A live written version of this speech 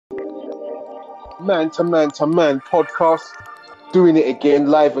Man to Man to Man podcast, doing it again,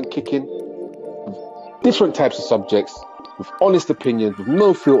 live and kicking, different types of subjects, with honest opinions, with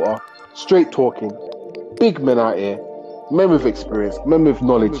no filter, straight talking, big men out here, men with experience, men with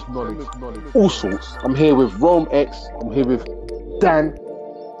knowledge, all sorts. I'm here with Rome X, I'm here with Dan,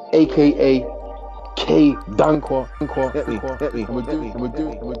 aka K Dankwa. Get me, and we're doing.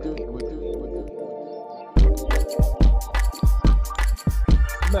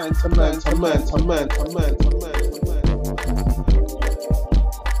 Man to man to man to man to man to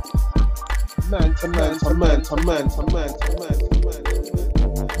man to man to man to man to man to man to man.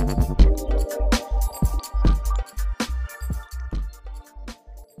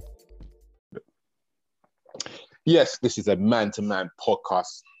 Yes, this is a man to man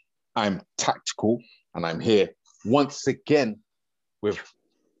podcast. I'm tactical and I'm here once again with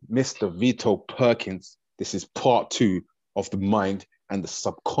Mr. Vito Perkins. This is part 2 of the mind and the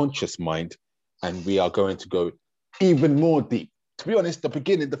subconscious mind, and we are going to go even more deep. To be honest, the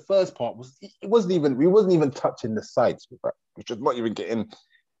beginning, the first part we wasn't even touching the sides with that, which was not even getting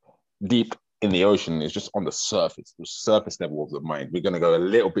deep in the ocean. It's just on the surface level of the mind. We're going to go a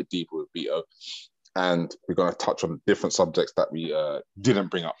little bit deeper with Vito, and we're going to touch on different subjects that we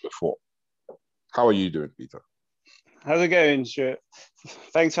didn't bring up before. How are you doing, Vito? How's it going, Stuart?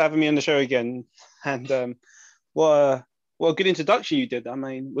 Thanks for having me on the show again. And what a good introduction you did. I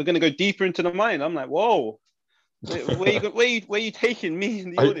mean, we're going to go deeper into the mind. I'm like, whoa, where you taking me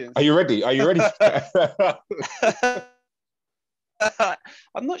in the audience? Are you ready? Are you ready?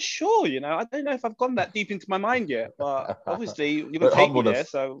 I'm not sure, I don't know if I've gone that deep into my mind yet, but obviously you're going to take me there,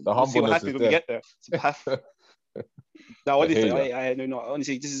 so we'll see what happens when we get there. No, honestly, I know not.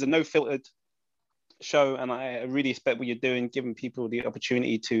 Honestly, this is a no-filtered show, and I really respect what you're doing, giving people the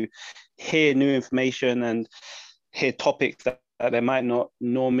opportunity to hear new information and hear topics that they might not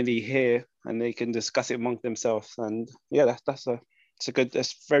normally hear, and they can discuss it among themselves. And yeah, that's a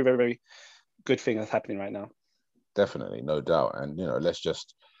very, very, very good thing that's happening right now. Definitely, no doubt. And let's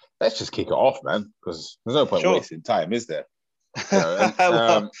just kick it off, man, because there's no point wasting time, is there?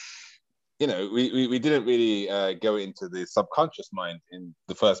 We didn't really go into the subconscious mind in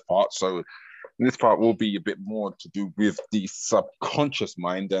the first part, so this part will be a bit more to do with the subconscious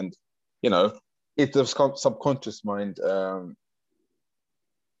mind. And if the subconscious mind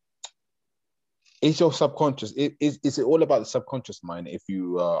is your subconscious, is it all about the subconscious mind if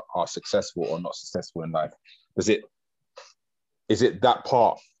you are successful or not successful in life? Is it that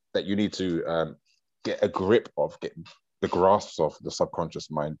part that you need to get a grip of, get the grasp of the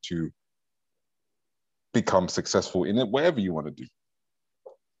subconscious mind to become successful in it, whatever you want to do?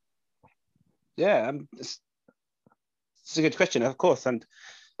 Yeah, it's a good question, of course. And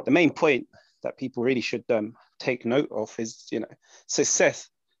the main point that people really should take note of is, success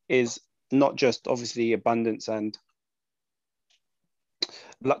is not just obviously abundance and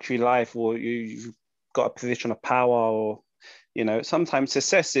luxury life, or you've got a position of power, or, sometimes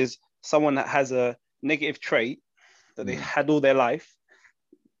success is someone that has a negative trait that they had all their life,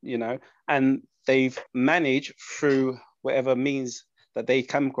 and they've managed through whatever means that they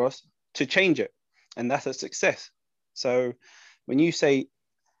come across to change it. And that's a success. So when you say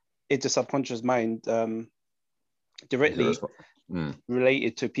it's a subconscious mind directly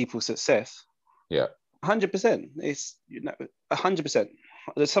related to people's success, 100%. It's 100%.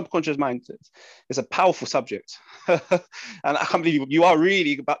 The subconscious mind is a powerful subject. And I can't believe you are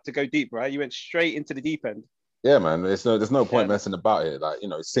really about to go deep, right? You went straight into the deep end. Yeah, man. There's no point messing about it. Like,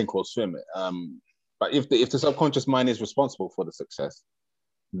 sink or swim. But if the subconscious mind is responsible for the success,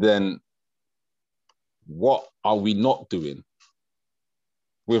 then what are we not doing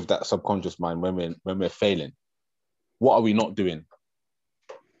with that subconscious mind when we're failing? What are we not doing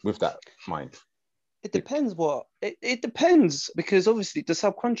with that mind? It depends it depends, because obviously the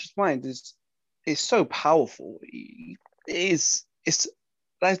subconscious mind is so powerful. It's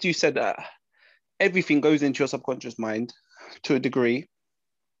as you said, everything goes into your subconscious mind to a degree,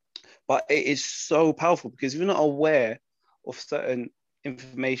 but it is so powerful because if you're not aware of certain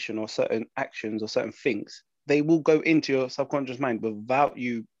information or certain actions or certain things, they will go into your subconscious mind without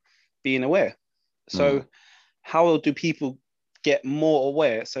you being aware. So how do people get more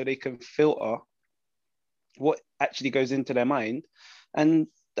aware so they can filter what actually goes into their mind? And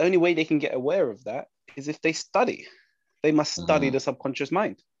the only way they can get aware of that is if they study. They must study the subconscious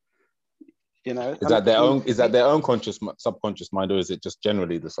mind. Is that their own subconscious mind, or is it just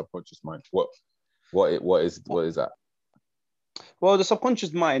generally the subconscious mind? What is that? Well, the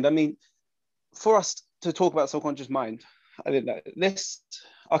subconscious mind, I mean, for us to talk about subconscious mind, I didn't know.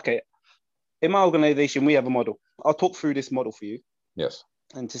 In my organization, we have a model. I'll talk through this model for you. Yes.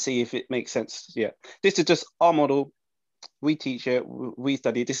 and to see if it makes sense. Yeah, this is just our model. We teach it, we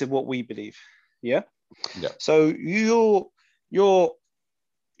study. This is what we believe. Yeah. Yeah. So you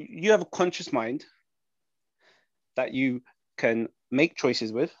have a conscious mind that you can make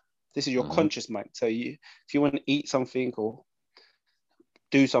choices with. This is your conscious mind. So if you want to eat something or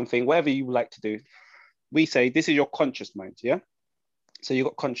do something, whatever you like to do, we say this is your conscious mind. Yeah. So you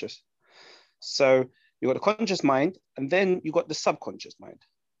got conscious. So you got the conscious mind, and then you got the subconscious mind,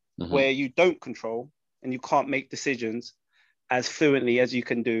 where you don't control and you can't make decisions as fluently as you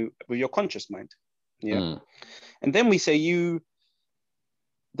can do with your conscious mind. Yeah. And then we say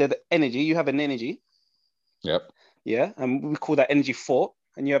the energy, you have an energy. Yep. Yeah. And we call that energy thought.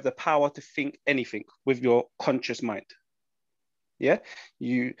 And you have the power to think anything with your conscious mind. Yeah.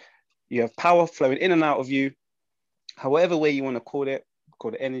 You have power flowing in and out of you, however way you want to call it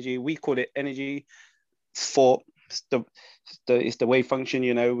energy. We call it energy thought. It's the wave function,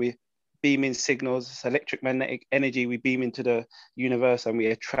 we beam in signals, it's electromagnetic energy. We beam into the universe and we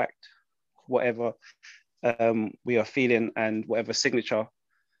attract whatever we are feeling, and whatever signature,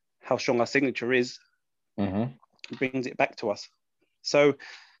 how strong our signature is, brings it back to us. So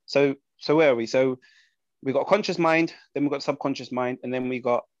where are we? So we got a conscious mind, then we got subconscious mind, and then we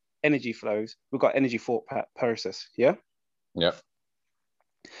got energy flows. We've got energy thought process. Yeah. Yeah.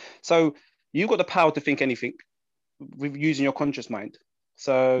 So you've got the power to think anything with using your conscious mind.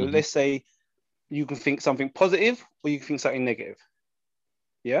 So let's say you can think something positive or you can think something negative.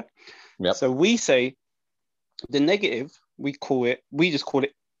 Yeah. Yep. So we say the negative, we just call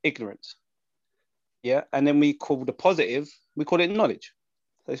it ignorance. Yeah. And then we call the positive, we call it knowledge.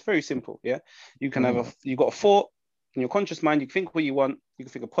 So it's very simple. Yeah. You can you've got a thought in your conscious mind, you can think what you want, you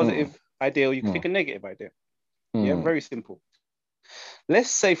can think a positive idea, or you can think a negative idea. Yeah. Very simple.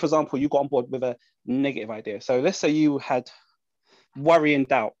 Let's say, for example, you got on board with a negative idea. So let's say you had worry and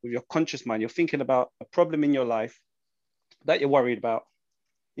doubt with your conscious mind. You're thinking about a problem in your life that you're worried about.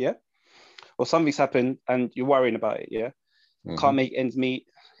 Yeah. Or something's happened and you're worrying about it. Yeah. Can't make ends meet.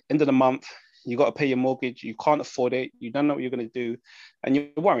 End of the month, you got to pay your mortgage. You can't afford it. You don't know what you're going to do. And you're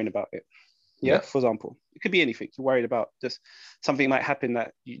worrying about it. Yeah. For example, it could be anything. You're worried about just something might happen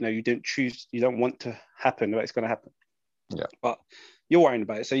that, you don't choose, you don't want to happen, but it's going to happen. Yeah. But you're worrying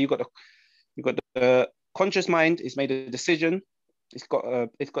about it. So you've got the conscious mind. It's made a decision. It's got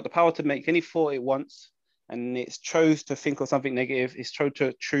the power to make any thought it wants, and it's chose to think of something negative. It's chose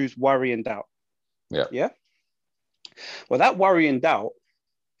to choose worry and doubt. Yeah. Yeah. Well, that worry and doubt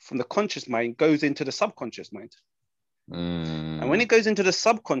from the conscious mind goes into the subconscious mind. And when it goes into the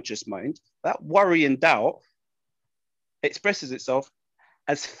subconscious mind, that worry and doubt expresses itself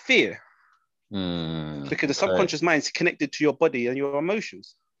as fear. Because the subconscious mind is connected to your body and your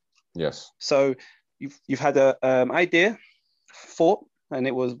emotions. Yes. So you've had a idea, thought, and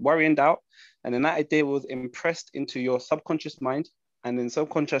it was worry and doubt, and then that idea was impressed into your subconscious mind, and then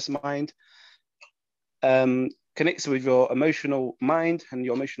subconscious mind connects with your emotional mind and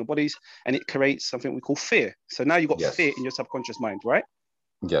your emotional bodies, and it creates something we call fear. So now you've got fear in your subconscious mind, right?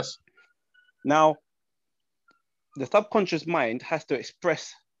 Yes. Now, the subconscious mind has to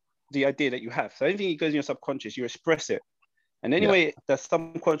express the idea that you have. So anything that goes in your subconscious, you express it. And anyway, the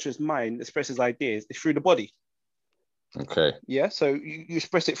subconscious mind expresses ideas is through the body. Okay. Yeah. So you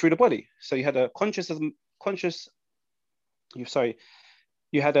express it through the body. So you had a conscious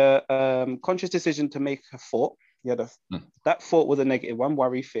decision to make a thought. You had that thought was a negative one,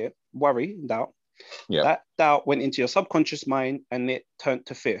 worry, doubt. Yeah. That doubt went into your subconscious mind and it turned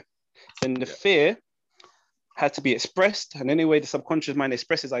to fear. Then the fear had to be expressed, and anyway, the subconscious mind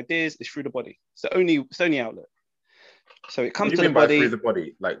expresses ideas is through the body. It's the only outlet. So it comes to the body. What do you mean by through the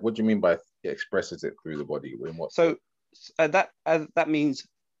body? Like, what do you mean by it expresses it through the body? In what? So that means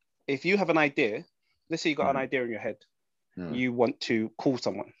if you have an idea, let's say you got an idea in your head, you want to call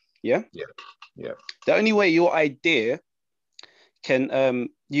someone. Yeah. Yeah. Yeah. The only way your idea can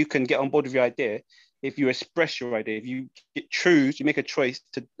you can get on board with your idea if you express your idea. If you you make a choice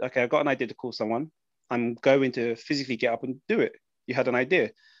to, okay, I've got an idea to call someone. I'm going to physically get up and do it. You had an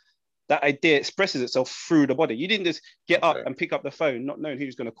idea. That idea expresses itself through the body. You didn't just get up and pick up the phone, not knowing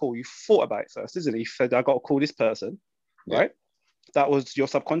who's going to call. You thought about it first, isn't it? You said, I got to call this person, right? That was your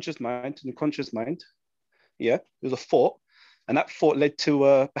subconscious mind and conscious mind. Yeah, it was a thought. And that thought led to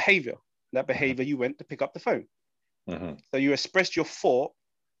a behavior. That behavior, you went to pick up the phone. So you expressed your thought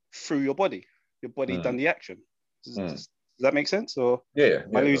through your body. Your body done the action. Does that make sense? Or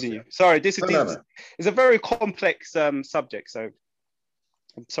am I losing you? Sorry, this is it's a very complex subject. So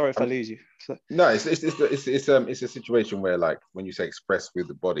I'm sorry if I lose you. So, no, it's a situation where, like, when you say express with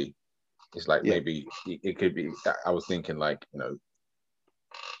the body, it's like maybe it could be. I was thinking, like,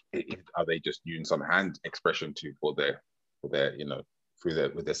 are they just using some hand expression for their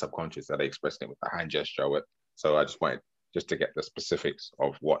with their subconscious? Are they expressing it with a hand gesture? So I just wanted just to get the specifics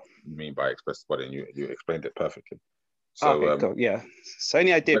of what you mean by express body, and you explained it perfectly. So Okay, cool. Yeah. So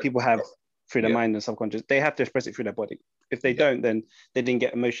any idea but, people have through their yeah, mind and subconscious, they have to express it through their body. If they don't, then they didn't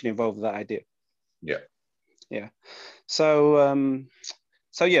get emotionally involved with that idea. Yeah. Yeah. So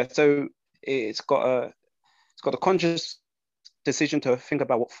so it's got a conscious decision to think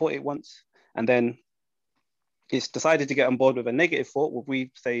about what thought it wants, and then it's decided to get on board with a negative thought, what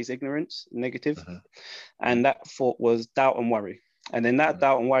we say is ignorance, negative, Mm-hmm. and that thought was doubt and worry. And then that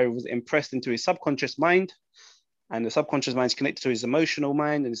doubt and worry was impressed into his subconscious mind, and the subconscious mind is connected to his emotional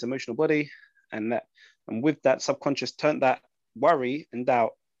mind and his emotional body, and with that subconscious that worry and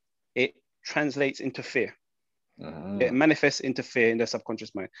doubt, it translates into fear. It manifests into fear in the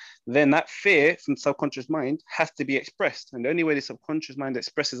subconscious mind. Then that fear from the subconscious mind has to be expressed, and the only way the subconscious mind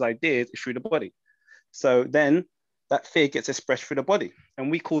expresses ideas is through the body. So then that fear gets expressed through the body, and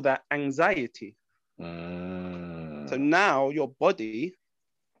we call that anxiety. So now your body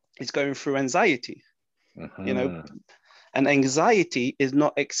is going through anxiety, and anxiety is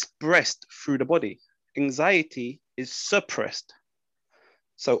not expressed through the body. Anxiety is suppressed.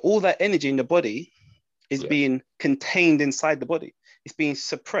 So all that energy in the body is being contained inside the body. It's being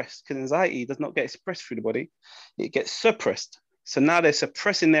suppressed because anxiety does not get expressed through the body. It gets suppressed. So now they're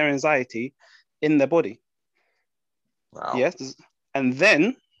suppressing their anxiety in their body. Wow. Yes. And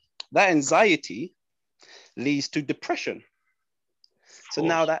then that anxiety leads to depression. So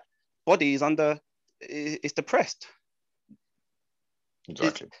now that body is depressed.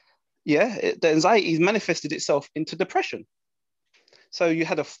 Exactly. The anxiety has manifested itself into depression. So you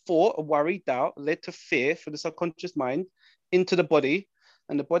had a thought, a worry, doubt led to fear for the subconscious mind into the body,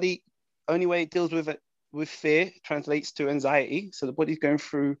 and the body, only way it deals with it with fear translates to anxiety. So the body's going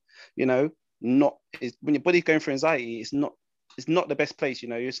through, when your body's going through anxiety, it's not the best place.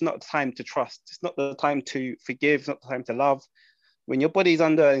 It's not the time to trust. It's not the time to forgive. It's not the time to love. When your body's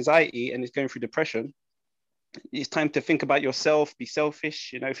under anxiety and it's going through depression, it's time to think about yourself, be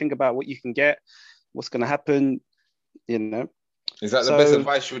selfish. Think about what you can get, what's going to happen. Is that the best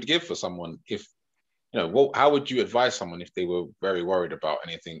advice you would give for someone? If how would you advise someone if they were very worried about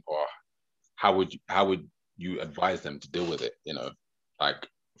anything, or how would you advise them to deal with it? The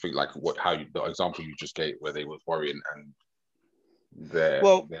example you just gave, where they was worrying and they're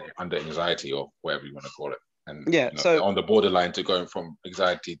under anxiety or whatever you want to call it, and they're on the borderline to going from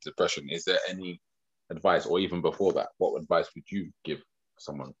anxiety to depression. Is there any advice, or even before that, what advice would you give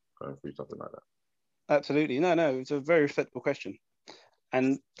someone going through something like that? Absolutely. No, it's a very respectable question.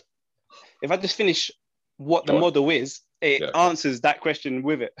 And if I just finish what the model is, it answers that question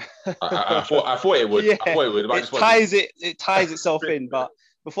with it. I thought it would. I thought it would. It ties itself in. But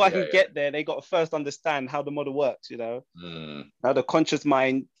before I can get there, they got to first understand how the model works. How the conscious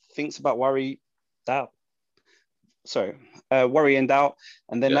mind thinks about worry and doubt,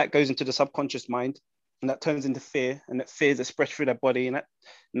 and then that goes into the subconscious mind, and that turns into fear, and that fear is expressed through their body, and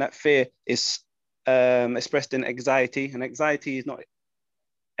that fear is expressed in anxiety, and anxiety is not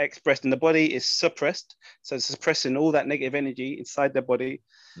expressed in the body, is suppressed. So it's suppressing all that negative energy inside their body,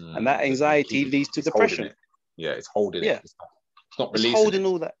 and that anxiety leads to depression. It's holding it. It's not releasing. It's holding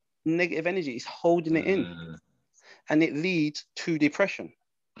all that negative energy. It's holding it in, and it leads to depression.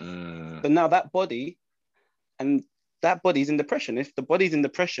 So now that body is in depression. If the body's in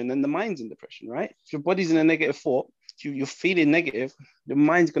depression, then the mind's in depression, right? If your body's in a negative thought, you're feeling negative, the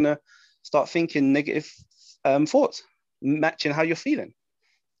mind's gonna start thinking negative thoughts, matching how you're feeling.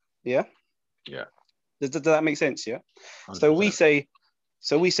 Yeah. Does that make sense? Yeah. 100%.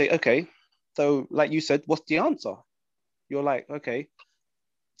 So we say, okay. So like you said, what's the answer? You're like, okay,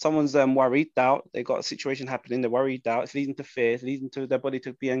 someone's worried, doubt. They got a situation happening. They're worried, doubt. It's leading to fear. It's leading to their body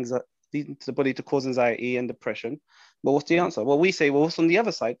to be leading to the body to cause anxiety and depression. But what's the answer? Well, we say, what's on the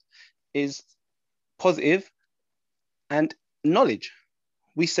other side is positive and knowledge.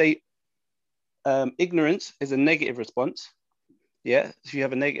 We say ignorance is a negative response. Yeah, if you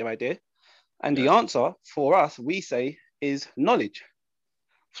have a negative idea. And the answer for us, we say, is knowledge.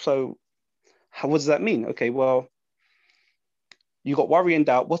 So what does that mean? Okay, well, you got worry and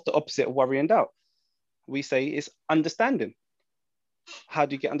doubt. What's the opposite of worry and doubt? We say it's understanding. How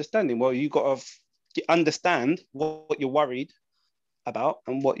do you get understanding? Well, you got to understand what you're worried about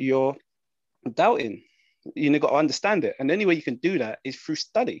and what you're doubting. You got to understand it. And the only way you can do that is through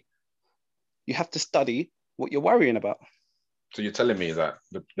study. You have to study what you're worrying about. So you're telling me that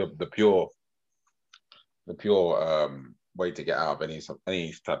the pure way to get out of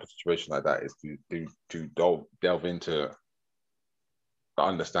any type of situation like that is to delve into the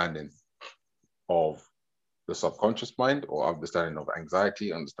understanding of the subconscious mind, or understanding of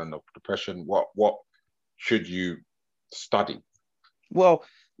anxiety, understanding of depression? What should you study? Well,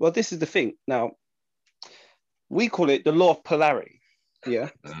 this is the thing. Now, we call it the law of polarity. Yeah.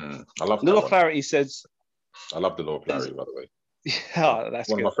 I love The that law of one. polarity says, I love the law of polarity, by the way. yeah, that's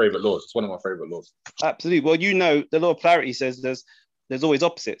one good. of my favorite laws. It's one of my favorite laws. Absolutely. Well, the law of polarity says there's always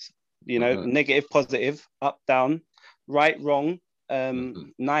opposites. Negative, positive, up, down, right, wrong,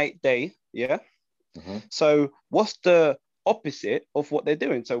 night, day. Yeah. So what's the opposite of what they're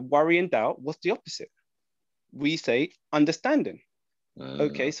doing? So worry and doubt, what's the opposite? We say understanding.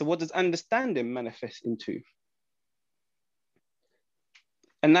 Okay, so what does understanding manifest into?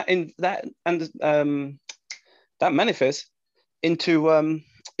 And that manifests into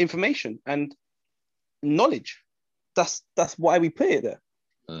information and knowledge. That's why we put it there.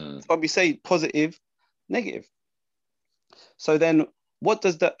 That's why we say positive, negative. So then what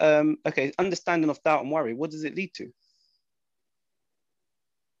does the understanding of doubt and worry, what does it lead to?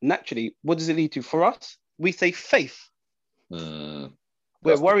 Naturally, what does it lead to? For us, we say faith.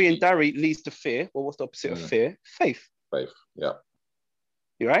 Where worry and doubt leads to fear. Well, what's the opposite of fear? Faith. Faith, yeah.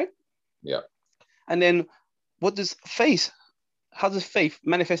 You right? Yeah. And then how does faith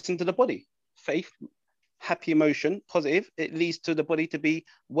manifest into the body? Faith, happy emotion, positive, it leads to the body to be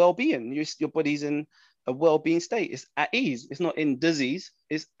well-being. Your body's in a well-being state. It's at ease. It's not in disease.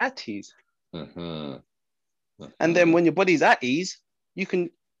 It's at ease. And then when your body's at ease,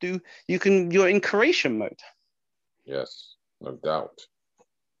 you're in creation mode. Yes, no doubt.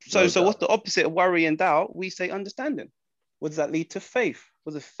 So what's the opposite of worry and doubt? We say understanding. What does that lead to? Faith.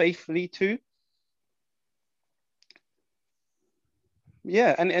 What does faith lead to?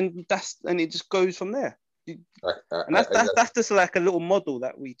 Yeah, and it just goes from there. And that's just like a little model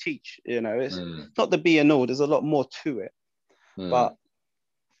that we teach. It's not the be and all. There's a lot more to it. But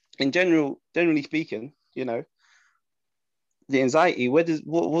in generally speaking, the anxiety. What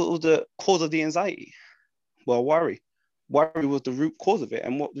was the cause of the anxiety? Well, worry. Worry was the root cause of it.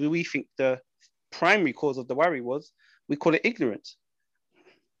 And what do we think the primary cause of the worry was? We call it ignorance.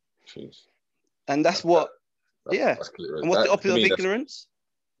 Jeez. And that's clear. And what's the opposite of ignorance?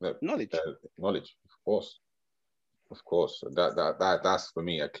 Knowledge. Knowledge, of course. That's for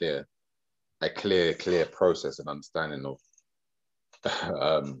me a clear process and understanding of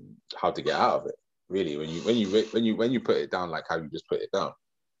how to get out of it. Really, when you put it down like how you just put it down,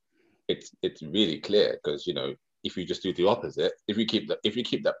 it's really clear, because if you just do the opposite, if you keep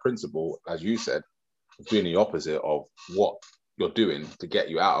that principle, as you said, doing the opposite of what you're doing to get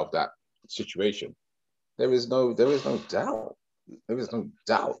you out of that situation, there is no doubt. There is no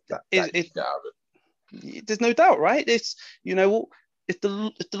doubt that you get out of it. There's no doubt, right? It's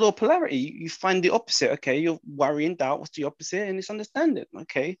the law of polarity. You find the opposite. Okay, you're worrying, doubt. What's the opposite? And it's understanding.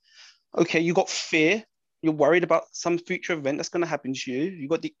 Okay, you got fear. You're worried about some future event that's going to happen to you. You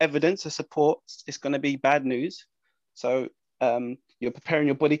got the evidence to support it's going to be bad news. So you're preparing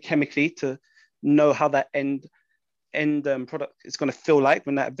your body chemically to know how that end product is going to feel like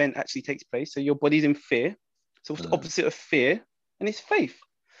when that event actually takes place. So your body's in fear. So what's the opposite of fear? And it's faith.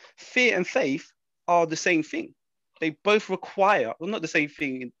 Fear and faith are the same thing. They both require, well, not the same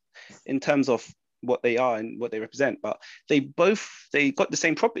thing in terms of what they are and what they represent, but they got the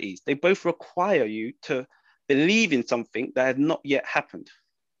same properties. They both require you to believe in something that has not yet happened.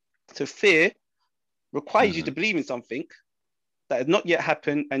 So fear requires you to believe in something that has not yet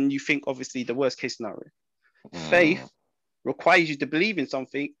happened, and you think obviously the worst case scenario. Faith requires you to believe in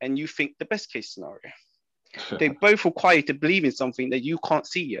something and you think the best case scenario. They both require you to believe in something that you can't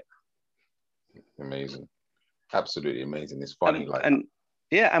see yet. Amazing. Absolutely amazing. It's funny.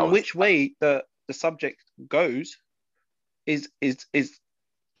 Which way the subject goes is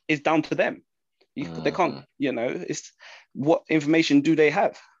down to them. They can't, it's what information do they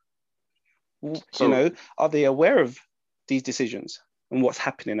have? Are they aware of these decisions and what's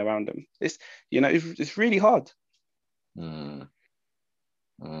happening around them? It's really hard. No,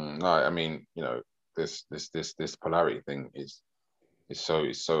 I mean, this polarity thing is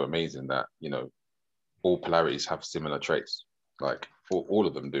so amazing that all polarities have similar traits, like all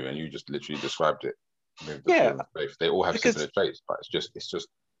of them do, and you just literally described it with the faith. They all have similar traits, but it's just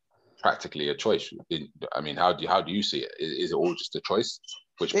practically a choice. I mean, how do you see it? Is it all just a choice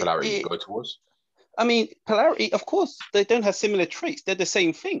which polarity you go towards? I mean, polarity, of course, they don't have similar traits. They're the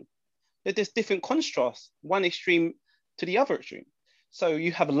same thing. They're just different contrasts, one extreme to the other extreme. So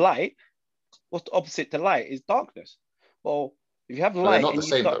you have light. What's the opposite to light is darkness. Well, if you have light, they're not the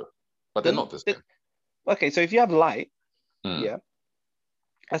same though. But they're not the same. Okay, so if you have light, I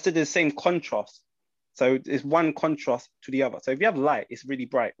said there's the same contrast So it's one contrast to the other. So if you have light, it's really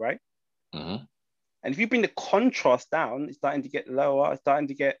bright, right? Mm-hmm. And if you bring the contrast down, it's starting to get lower, it's starting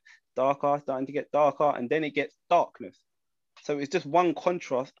to get darker, starting to get darker, and then it gets darkness. So it's just one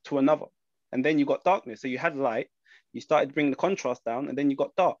contrast to another. And then you got darkness. So you had light, you started to bring the contrast down, and then you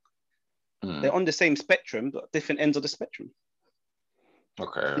got dark. They're on the same spectrum, but different ends of the spectrum.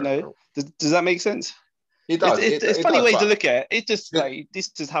 Okay. You know, does that make sense? It does. It's it funny does, ways to but look at it. It's just yeah, like,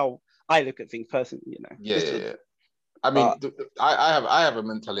 this is how I look at things personally, you know. yeah. I mean, I have a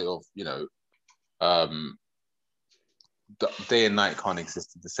mentality of, you know, day and night can't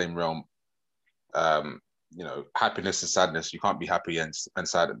exist in the same realm. You know, happiness and sadness. You can't be happy and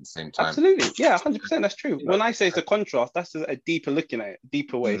sad at the same time. Absolutely. Yeah, 100%. That's true. You know, When I say it's a contrast, that's a deeper looking at it, a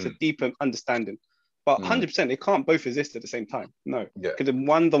deeper way. It's a deeper understanding. But 100%, they can't both exist at the same time. No. Yeah. Because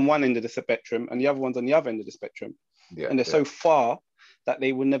one's on one end of the spectrum and the other one's on the other end of the spectrum. Yeah. And they're so far that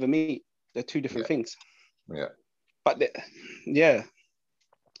they will never meet. They're two different things. Yeah. But yeah,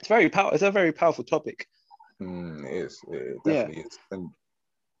 it's a very powerful topic. It is. It definitely is. And,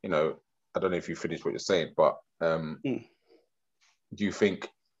 you know, I don't know if you finished what you're saying, but do you think,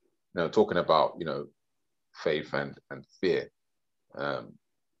 you know, talking about, you know, faith and fear,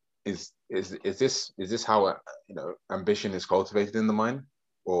 is this how, you know, ambition is cultivated in the mind,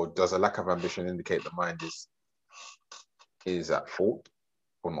 or does a lack of ambition indicate the mind is at fault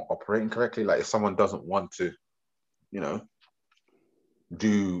or not operating correctly? Like, if someone doesn't want to, you know,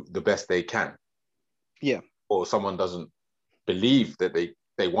 do the best they can, or someone doesn't believe that they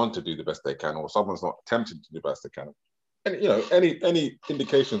want to do the best they can, or someone's not attempting to do the best they can, and, you know, any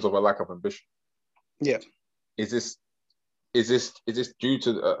indications of a lack of ambition, is this due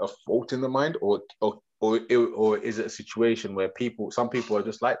to a fault in the mind, or is it a situation where some people are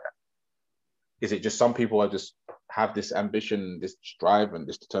just like that? Is it just some people are just have this ambition, this drive, and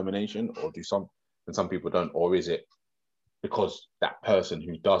this determination, or some people don't, or is it because that person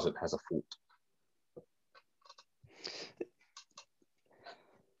who doesn't has a fault?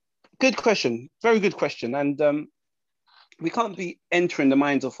 Good question. Very good question. And we can't be entering the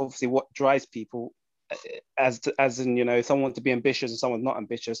minds of obviously what drives people, as in, you know, someone to be ambitious and someone's not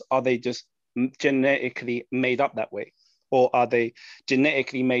ambitious. Are they just genetically made up that way? Or are they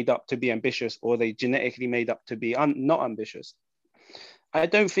genetically made up to be ambitious, or are they genetically made up to be not ambitious? I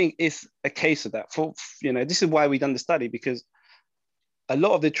don't think it's a case of that. For, you know, this is why we've done the study, because a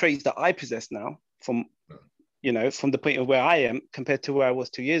lot of the traits that I possess now, from, you know, from the point of where I am compared to where I was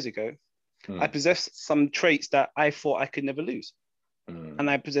 2 years ago, I possess some traits that I thought I could never lose. And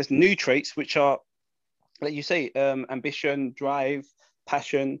I possess new traits, which are, like you say, ambition, drive,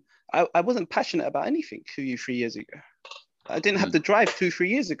 passion. I wasn't passionate about anything 2 or 3 years ago. I didn't have the drive 2-3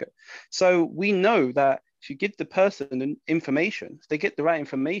 years ago. So we know that if you give the person information, if they get the right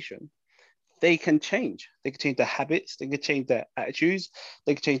information, they can change. They can change their habits, they can change their attitudes,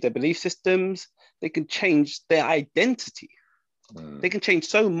 they can change their belief systems, they can change their identity. They can change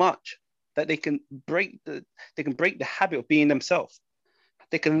so much that they can break the habit of being themselves.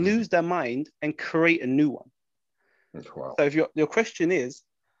 They can lose their mind and create a new one. Wow. So if your question is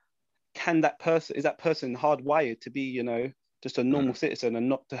that person hardwired to be, you know, just a normal citizen and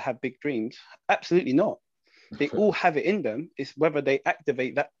not to have big dreams? Absolutely not. They all have it in them. It's whether they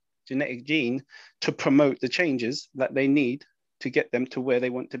activate that genetic gene to promote the changes that they need to get them to where they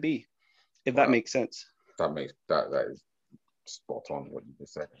want to be, if that makes sense. That is spot on what you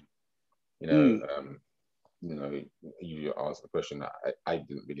just said. You know, you asked the question that I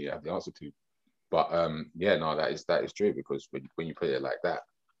didn't really have the answer to, but that is true, because when you put it like that,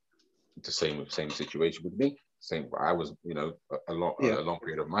 it's the same situation with me. I was, you know, a long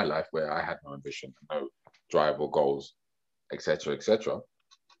period of my life where I had no ambition, no drive or goals, etc., etc.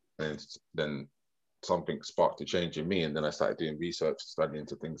 And then something sparked a change in me, and then I started doing research, studying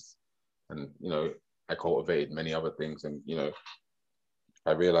into things, and, you know, I cultivated many other things, and, you know,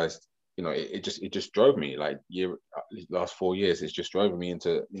 I realized, you know, it just drove me, like, last 4 years, it's just drove me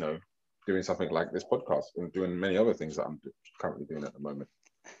into, you know, doing something like this podcast and doing many other things that I'm currently doing at the moment.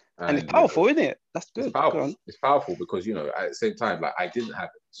 And it's powerful, isn't it? That's good. It's powerful because, you know, at the same time, like, I didn't have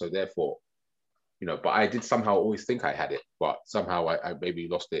it, so therefore, you know, but I did somehow always think I had it, but somehow I maybe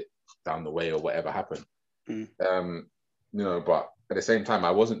lost it down the way, or whatever happened. You know, but at the same time,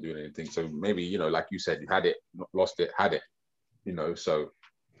 I wasn't doing anything. So maybe, you know, like you said, you had it, lost it, had it, you know. So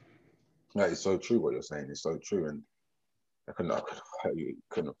that is so true what you're saying. It's so true, and you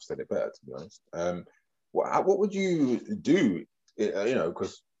couldn't have said it better, to be honest. What would you do? You know,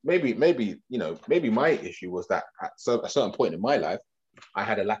 because maybe you know, maybe my issue was that at a certain point in my life, I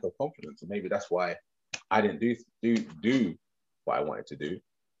had a lack of confidence, and maybe that's why I didn't do what I wanted to do.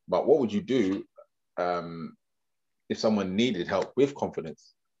 But what would you do if someone needed help with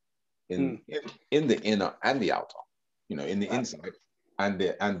confidence in the inner and the outer, you know, in the inside and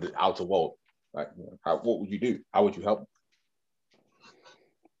the outer world, like, you know, what would you do? How would you help?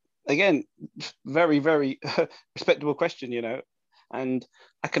 Again, very, very respectable question, you know, and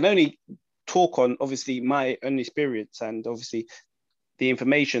I can only talk on obviously my own experience and obviously the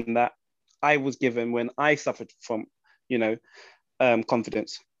information that I was given when I suffered from, you know,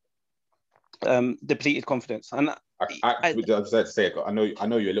 confidence, depleted confidence. And I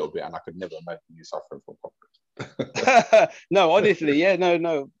know you a little bit, and I could never imagine you suffering from confidence. No, honestly, yeah,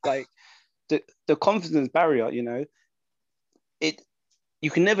 no, like the confidence barrier, you know, you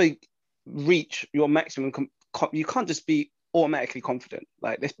can never reach your maximum. You can't just be automatically confident.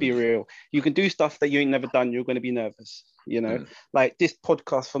 Like, let's be real. You can do stuff that you ain't never done. You're going to be nervous. You know, like this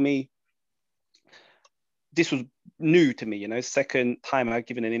podcast for me, this was new to me. You know, second time I've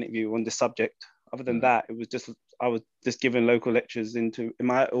given an interview on the subject. Other than that, it was just I was just giving local lectures in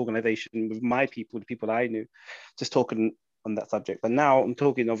my organization with my people, the people I knew, just talking on that subject. But now I'm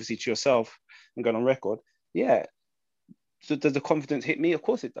talking obviously to yourself and going on record. Yeah. So does the confidence hit me? Of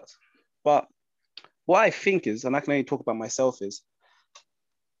course it does. But what I think is, and I can only talk about myself, is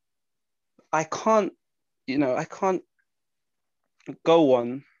I can't go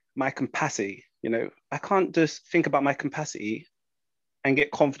on my capacity. You know, I can't just think about my capacity and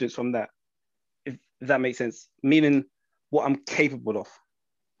get confidence from that, if that makes sense. Meaning what I'm capable of.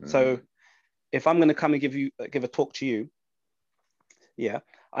 So if I'm going to come and give a talk to you, yeah,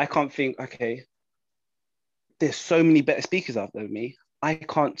 I can't think, okay, there's so many better speakers out there than me. I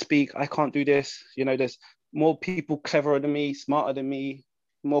can't speak. I can't do this. You know, there's more people cleverer than me, smarter than me,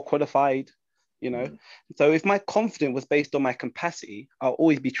 more qualified, you know. So if my confidence was based on my capacity, I'll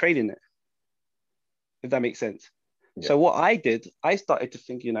always be trading it, if that makes sense. Yeah. So what I did, I started to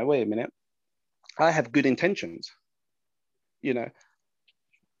think, you know, wait a minute, I have good intentions. You know,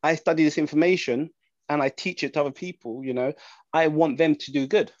 I study this information and I teach it to other people, you know, I want them to do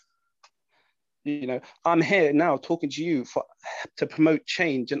good. You know, I'm here now talking to you to promote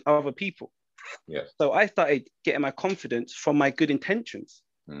change in other people. Yeah. So I started getting my confidence from my good intentions.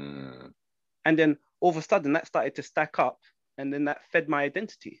 And then all of a sudden that started to stack up, and then that fed my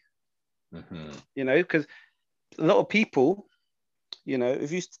identity. You know, because a lot of people, you know,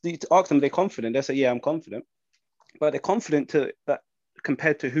 if you ask them if they're confident, they'll say, yeah, I'm confident. But they're confident to that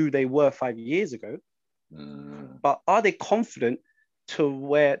compared to who they were 5 years ago. But are they confident to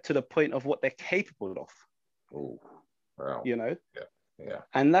the point of what they're capable of? Oh, wow. You know? Yeah.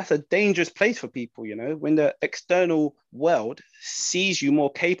 And that's a dangerous place for people, you know, when the external world sees you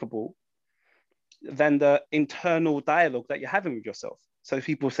more capable than the internal dialogue that you're having with yourself. So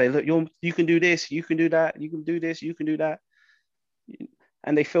people say, look, you can do this, you can do that, you can do this, you can do that.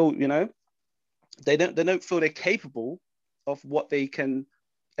 And they feel, you know, they don't feel they're capable of what they can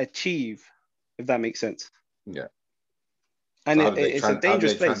achieve, if that makes sense. Yeah. And so it's a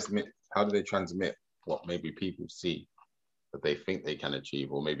dangerous place. How do they transmit what maybe people see that they think they can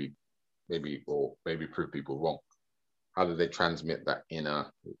achieve, or maybe prove people wrong? How do they transmit that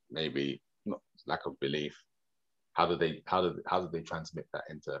inner, maybe not lack of belief? How do they transmit that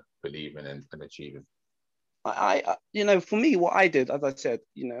into believing and achieving? I you know, for me, what I did, as I said,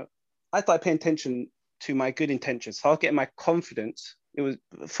 you know, I started paying attention to my good intentions. So I was getting my confidence. It was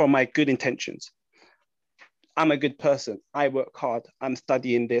from my good intentions. I'm a good person. I work hard. I'm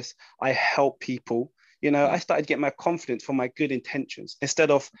studying this. I help people. You know, I started getting my confidence from my good intentions instead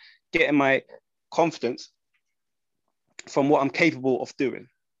of getting my confidence from what I'm capable of doing,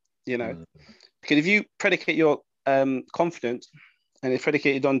 you know. Because if you predicate your confidence and it's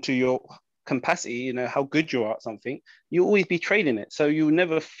predicated onto your capacity, you know, how good you are at something, you'll always be trading it. So you'll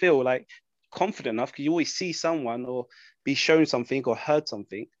never feel like confident enough, because you always see someone or be shown something or heard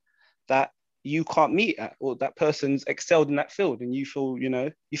something that you can't meet at, or that person's excelled in that field, and you feel, you know,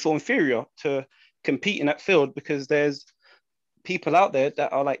 you feel inferior to compete in that field because there's people out there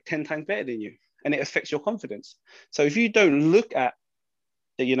that are like 10 times better than you, and it affects your confidence. So if you don't look at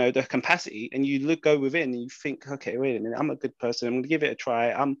the, you know, the capacity, and you go within and you think, okay, wait a minute, I'm a good person, I'm going to give it a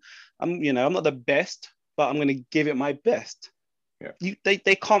try. I'm you know, I'm not the best, but I'm going to give it my best. Yeah.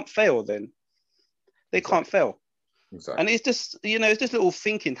 They can't fail then. They can't fail. Exactly. And it's just, you know, it's just little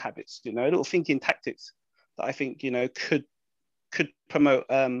thinking habits, you know, little thinking tactics that I think, you know, could promote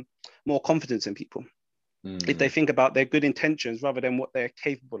more confidence in people if they think about their good intentions rather than what they're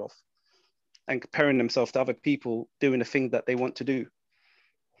capable of, and comparing themselves to other people doing the thing that they want to do.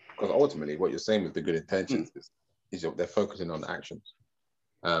 Because ultimately, what you're saying with the good intentions is they're focusing on actions.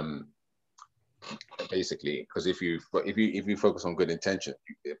 basically, because if you focus on good intention,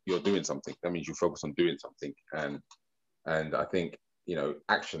 if you're doing something, that means you focus on doing something. And I think,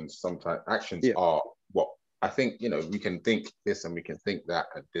 actions Yeah. are what I think. We can think this and we can think that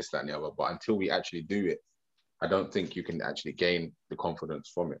and this, that, and the other, but until we actually do it, I don't think you can actually gain the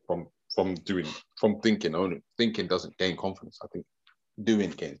confidence from it, from thinking only. Thinking doesn't gain confidence. I think doing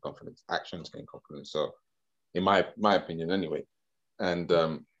gains confidence, actions gain confidence. So in my opinion anyway. And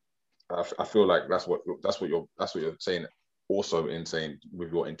I feel like that's what you're saying also, in saying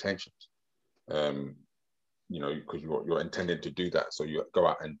with your intentions. um because you're intending to do that, so you go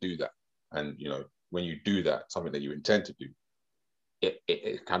out and do that. And when you do that, something that you intend to do,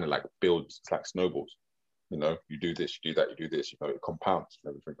 it kind of like builds. It's like snowballs. You do this, you do that, you do this, it compounds and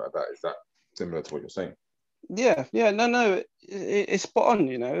everything like that. Is that similar to what you're saying? Yeah, no, it's spot on,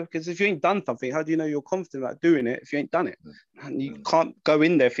 because if you ain't done something, how do you know you're confident about doing it if you ain't done it? And you can't go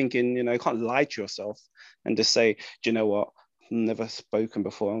in there thinking, you can't lie to yourself and just say, do you know what? I've never spoken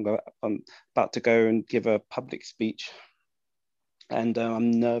before. I'm about to go and give a public speech, and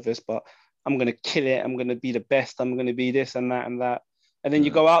I'm nervous, but I'm going to kill it. I'm going to be the best. I'm going to be this and that and that. And then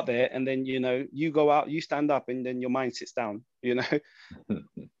you go out there, and then, you go out, you stand up, and then your mind sits down, you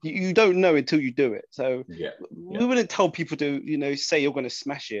don't know until you do it. So we wouldn't tell people to, say you're going to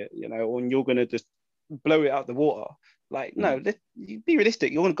smash it, or you're going to just blow it out the water. Like, no, be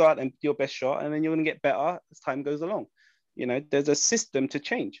realistic. You're going to go out and do your best shot, and then you're going to get better as time goes along. There's a system to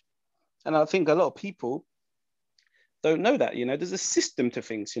change. And I think a lot of people don't know that. There's a system to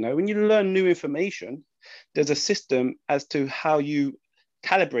things. When you learn new information, there's a system as to how you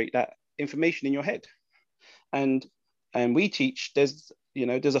calibrate that information in your head. And we teach there's a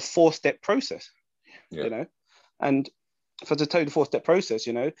 4-step process. And for to tell you the 4-step process,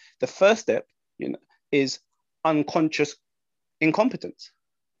 the first step is unconscious incompetence.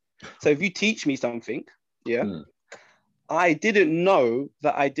 So if you teach me something, I didn't know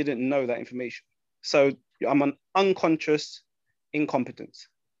that I didn't know that information. So I'm an unconscious incompetence.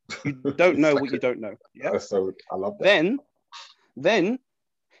 You don't know what you don't know. Yeah. So I love that. Then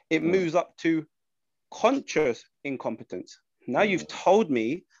it moves up to conscious incompetence. Now you've told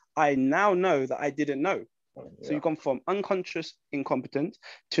me, I now know that I didn't know. So you've gone from unconscious incompetence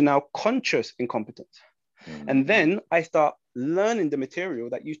to now conscious incompetence. And then I start learning the material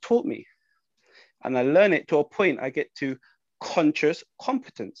that you taught me. And I learn it to a point I get to conscious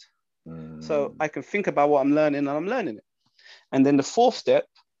competence. So I can think about what I'm learning, and I'm learning it. And then the 4th step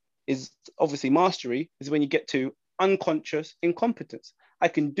is obviously mastery, is when you get to unconscious incompetence. I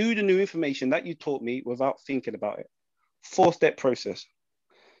can do the new information that you taught me without thinking about it. 4-step process.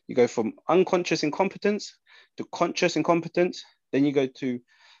 You go from unconscious incompetence to conscious incompetence. Then you go to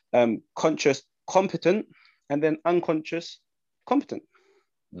conscious competent, and then unconscious competent.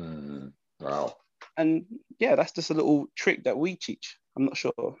 Wow. And yeah, that's just a little trick that we teach. I'm not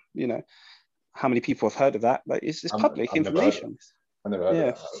sure, how many people have heard of that, but it's public information. I've never heard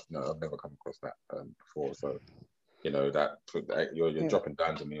of that. No, I've never come across that before. So, that you're dropping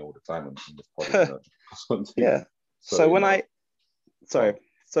down to me all the time in this podcast. Yeah. So when sorry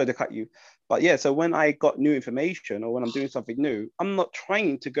to cut you, but yeah, so when I got new information, or when I'm doing something new, I'm not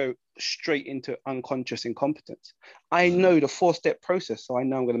trying to go straight into unconscious incompetence. I know the 4-step process, so I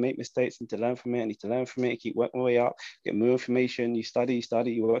know I'm going to make mistakes. I need to learn from it, keep working my way up, get more information. You study,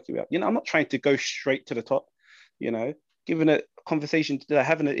 you work your way up. I'm not trying to go straight to the top. Given a conversation,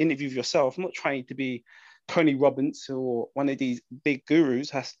 having an interview with yourself, I'm not trying to be Tony Robbins or one of these big gurus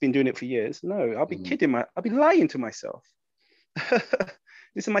has been doing it for years. No, I'll be kidding. I'll be lying to myself.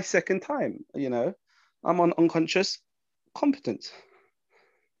 This is my 2nd time. I'm on unconscious competence.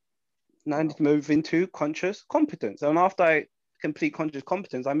 Now I need to move into conscious competence. And after I complete conscious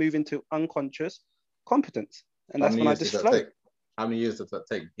competence, I move into unconscious competence. And that's when I just flow. How many years does that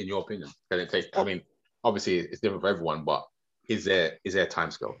take, in your opinion? Can it take? I mean, obviously it's different for everyone, but is there a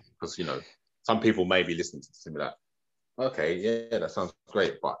time scale? Because some people may be listening to something like, okay, yeah, that sounds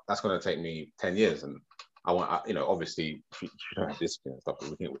great, but that's going to take me 10 years, and I want, obviously, if you don't have discipline and stuff,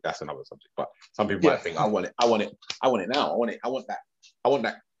 that's another subject. But some people might think, I want it now. I want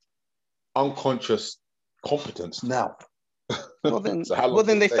that unconscious competence now. Well, then,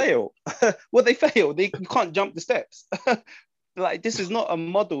 they fail. You can't jump the steps. Like, this is not a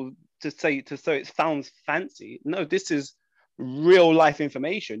model so it sounds fancy. No, this is real life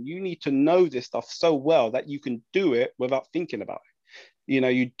information. You need to know this stuff so well that you can do it without thinking about it.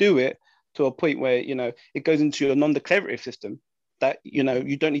 You do it to a point where it goes into your non-declarative system that you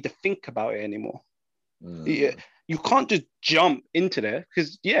don't need to think about it anymore. You you can't just jump into there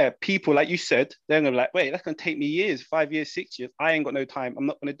because people like you said, they're gonna be like, wait, that's gonna take me years, 5 years, 6 years. I ain't got no time. I'm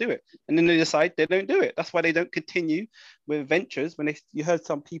not gonna do it. And then they decide they don't do it. That's why they don't continue with ventures. You heard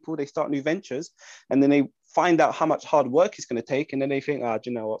some people, they start new ventures and then they find out how much hard work it's gonna take, and then they think, do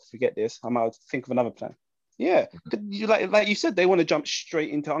you know what? Forget this. I might think of another plan. Yeah, you like you said, they want to jump straight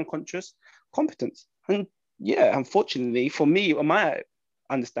into unconscious competence. And unfortunately for me, my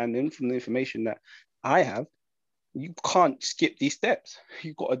understanding from the information that I have, you can't skip these steps.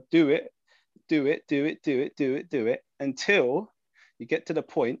 You've got to do it until you get to the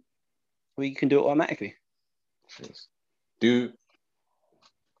point where you can do it automatically. Yes. Do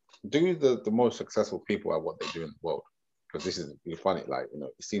the most successful people at what they do in the world? Because this is funny. Like,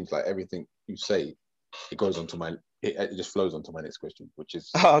 it seems like everything you say, it goes on to it just flows onto my next question, which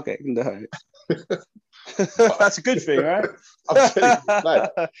is okay. No. That's a good thing, right? I'm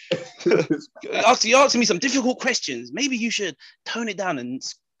telling you, you're asking me some difficult questions. Maybe you should tone it down and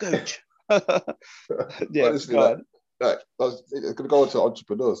scooch. Honestly, it's gonna go into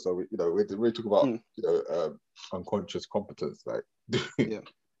entrepreneurs. So we talk about unconscious competence. Like,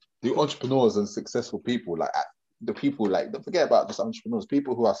 do entrepreneurs and successful people, like the people, like, don't forget about just entrepreneurs,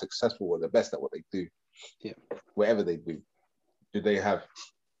 people who are successful or the best at what they do, whatever they do they have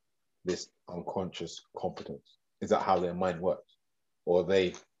this unconscious competence? Is that how their mind works? Or are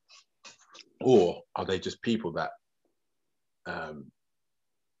they just people that are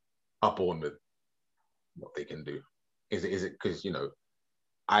born with what they can do? Is it because,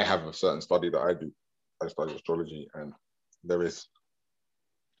 I have a certain study that I do. I study astrology, and there is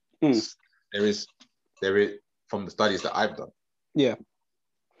from the studies that I've done,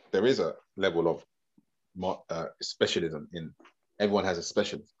 there is a level of specialism in. Everyone has a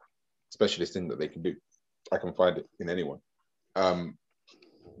specialist thing that they can do. I can find it in anyone.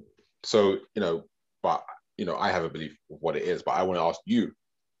 So, but I have a belief of what it is. But I want to ask you: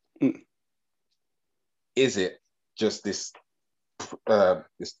 is it just this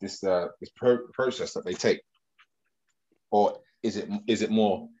process that they take, or is it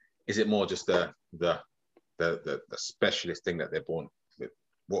more just the specialist thing that they're born with?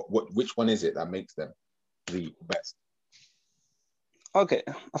 Which one is it that makes them the best? Okay,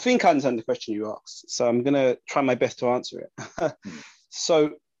 I think I understand the question you asked, so I'm gonna try my best to answer it.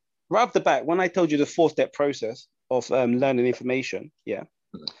 So, right off the bat, when I told you the 4-step process of learning information,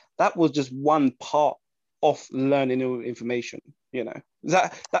 that was just one part of learning new information.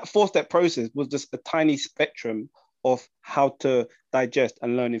 That 4-step process was just a tiny spectrum of how to digest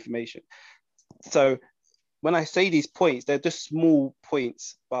and learn information. So, when I say these points, they're just small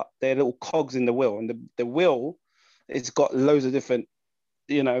points, but they're little cogs in the wheel, and the wheel, it's got loads of different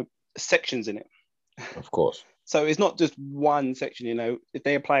sections in it. Of course. So it's not just one section. If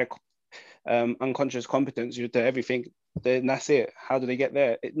they apply unconscious competence to everything, then that's it. How do they get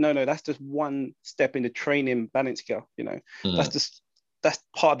there? No, that's just one step in the training balance scale. That's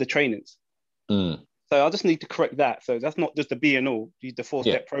part of the trainings. So I just need to correct that. So that's not just the be and all, the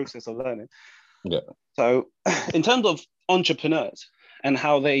 4-step process of learning. So in terms of entrepreneurs and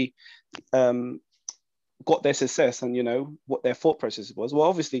how they got their success and what their thought process was, well,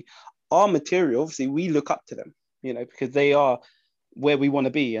 obviously our material, we look up to them, because they are where we want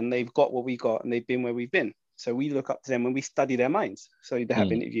to be, and they've got what we got, and they've been where we've been. So we look up to them when we study their minds. So they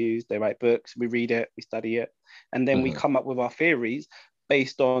have interviews, they write books, we read it, we study it, and then we come up with our theories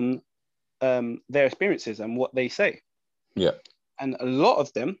based on their experiences and what they say. And a lot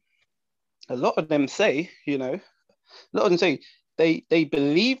of them say, they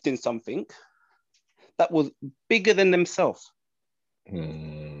believed in something that was bigger than themselves.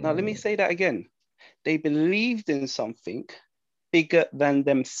 Now, let me say that again. They believed in something bigger than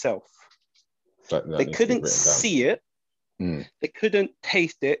themselves. They couldn't see it. They couldn't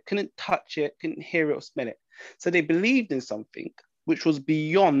taste it, couldn't touch it, couldn't hear it or smell it. So they believed in something which was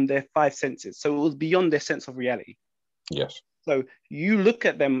beyond their 5 senses. So it was beyond their sense of reality. Yes. So you look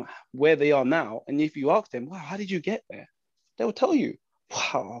at them where they are now, and if you ask them, wow, how did you get there? They will tell you,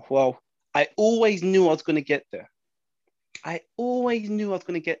 wow, well, I always knew I was going to get there. I always knew I was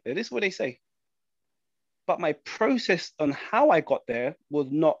going to get there. This is what they say. But my process on how I got there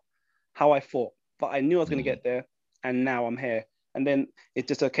was not how I thought. But I knew I was going to get there, and now I'm here. And then it's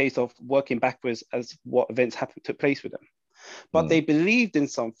just a case of working backwards as what events took place with them. But they believed in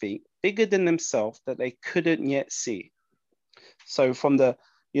something bigger than themselves that they couldn't yet see. So from the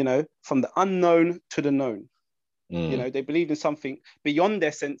unknown to the known, they believed in something beyond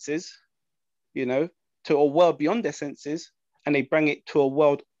their senses, to a world beyond their senses, and they bring it to a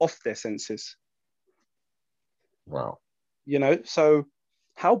world of their senses. Wow. So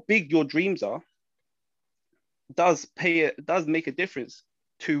how big your dreams are does make a difference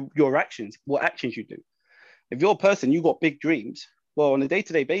to your actions, what actions you do. If you're a person, you got big dreams, well, on a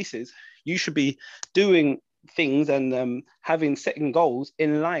day-to-day basis, you should be doing things and setting goals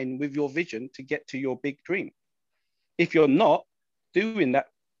in line with your vision to get to your big dream. If you're not doing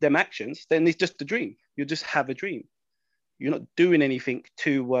them actions, then it's just a dream. You just have a dream. You're not doing anything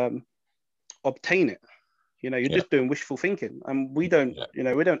to obtain it. You're just doing wishful thinking. And we don't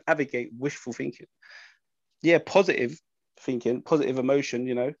advocate wishful thinking. Yeah, positive thinking, positive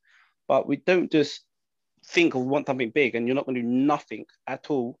emotion, but we don't just think we want something big and you're not going to do nothing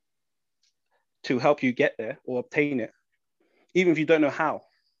at all to help you get there or obtain it, even if you don't know how.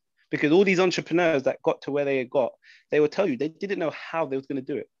 Because all these entrepreneurs that got to where they got, they will tell you they didn't know how they was going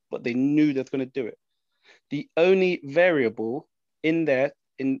to do it, but they knew they was going to do it. The only variable in their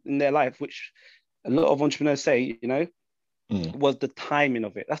life, which a lot of entrepreneurs say, was the timing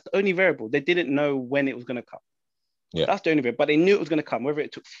of it. That's the only variable. They didn't know when it was going to come. Yeah. That's the only variable, but they knew it was going to come, whether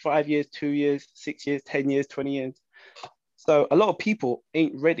it took 5 years, 2 years, 6 years, 10 years, 20 years. So a lot of people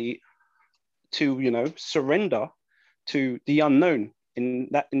ain't ready to, surrender to the unknown. In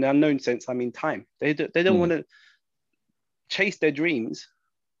the unknown sense, I mean time. They don't want to chase their dreams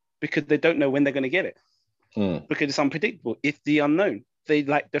because they don't know when they're going to get it. Because it's unpredictable. It's the unknown. They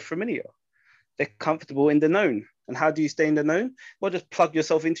like the familiar. They're comfortable in the known. And how do you stay in the known? Well, just plug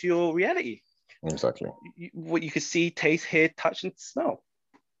yourself into your reality. Exactly. What you can see, taste, hear, touch, and smell.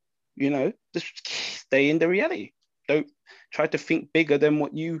 Just stay in the reality. Don't try to think bigger than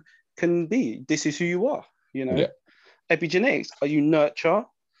what you can be. This is who you are. Yeah. Epigenetics, are you nurture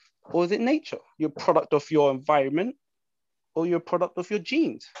or is it nature? You're a product of your environment or you're a product of your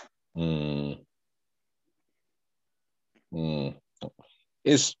genes? But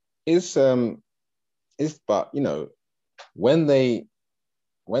when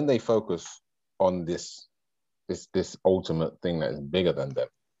they focus on this ultimate thing that is bigger than them,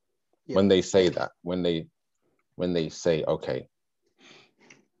 when they say that, when they say, okay,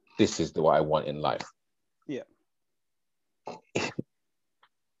 this is what I want in life. Yeah.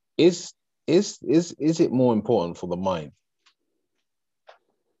 Is it more important for the mind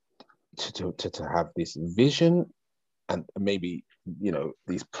to have this vision and maybe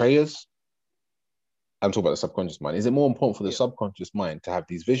these prayers? I'm talking about the subconscious mind. Is it more important for the subconscious mind to have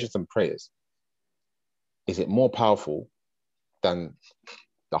these visions and prayers? Is it more powerful than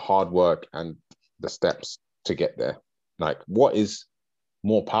the hard work and the steps to get there? Like, what is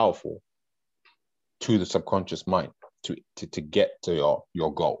more powerful to the subconscious mind to get to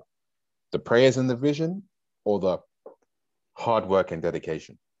your goal? The prayers and the vision, or the hard work and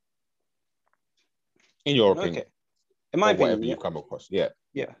dedication? In your opinion. Okay. In my opinion, whatever you come across. Yeah.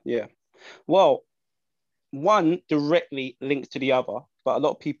 Well, one directly links to the other, but a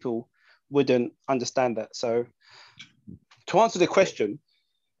lot of people wouldn't understand that. So to answer the question,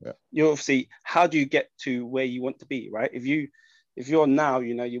 you obviously, how do you get to where you want to be, right? If you're now,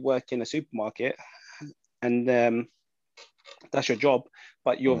 you work in a supermarket and that's your job,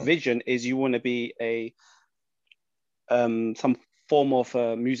 but your vision is you want to be some form of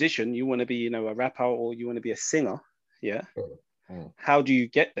a musician, you want to be, a rapper, or you want to be a singer. Yeah. How do you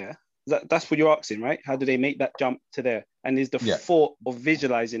get there? That's what you're asking, right? How do they make that jump to there? And is the thought of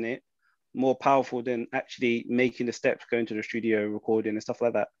visualizing it more powerful than actually making the steps, going to the studio, recording and stuff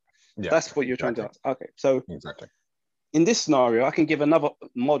like that? Yeah, that's what you're trying to ask. Okay, so in this scenario, I can give another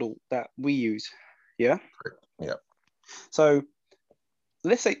model that we use. Yeah. Yeah. So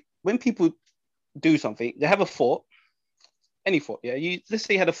let's say when people do something, they have a thought, any thought. Yeah. Let's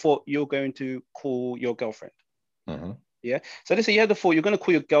say you had a thought, you're going to call your girlfriend. Yeah. So let's say you had the thought, you're going to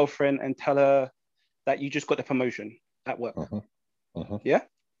call your girlfriend and tell her that you just got the promotion at work. Yeah.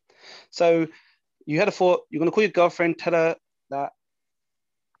 So you had a thought, you're going to call your girlfriend, tell her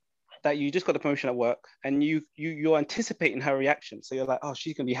that you just got the promotion at work, and you're anticipating her reaction. So you're like, oh,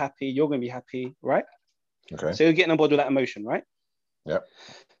 she's going to be happy, you're going to be happy, right? Okay. So you're getting on board with that emotion, right? Yeah.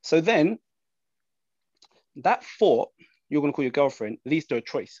 So then that thought, you're going to call your girlfriend, leads to a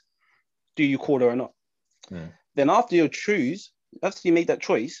choice. Do you call her or not? Then after you make that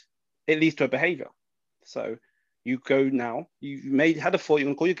choice, it leads to a behavior. So you go now, had a thought, you're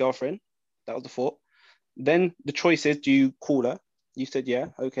going to call your girlfriend. That was the thought. Then the choice is, do you call her? You said, yeah,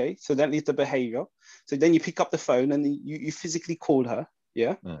 okay. So that leads to behavior. So then you pick up the phone and you physically call her,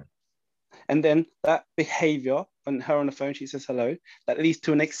 yeah? And then that behavior on her on the phone, she says hello. That leads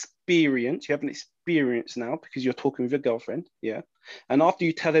to an experience. You have an experience now because you're talking with your girlfriend, yeah? And after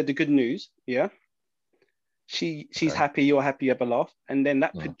you tell her the good news, yeah? She's happy, you're happy, you have a laugh. And then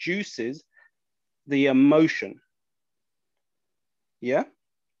that produces the emotion, yeah?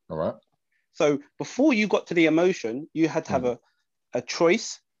 All right. So before you got to the emotion, you had to have a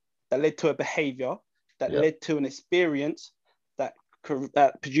choice that led to a behavior that led to an experience that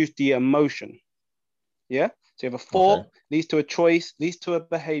produced the emotion. Yeah. So you have a thought, leads to a choice, leads to a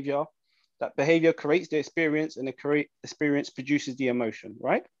behavior. That behavior creates the experience, and the experience produces the emotion,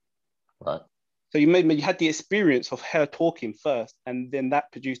 right? Right. So you had the experience of her talking first, and then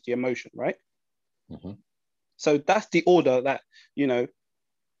that produced the emotion, right? Mm-hmm. So that's the order that,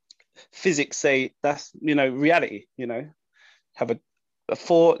 physics say that's, reality, have a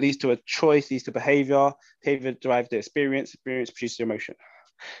thought leads to a choice, leads to behavior drives the experience produces the emotion.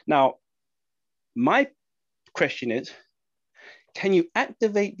 Now, my question is, can you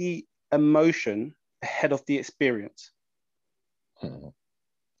activate the emotion ahead of the experience? Mm-hmm.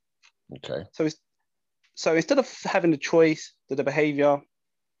 Okay. So instead of having the choice, the behavior,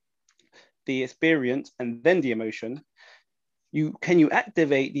 the experience, and then the emotion, can you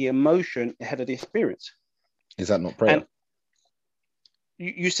activate the emotion ahead of the experience? Is that not prayer? And do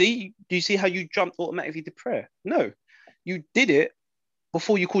you see how you jumped automatically to prayer? No, you did it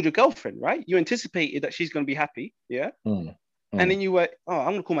before you called your girlfriend, right? You anticipated that she's going to be happy, yeah? And then you were, I'm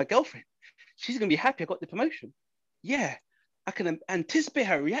going to call my girlfriend. She's going to be happy I got the promotion. Yeah, I can anticipate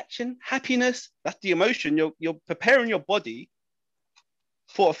her reaction, happiness. That's the emotion. You're preparing your body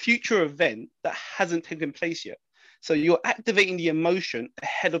for a future event that hasn't taken place yet. So you're activating the emotion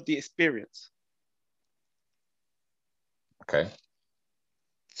ahead of the experience. Okay.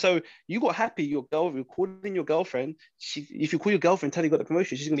 So you got happy, you're calling your girlfriend. If you call your girlfriend, tell her you got the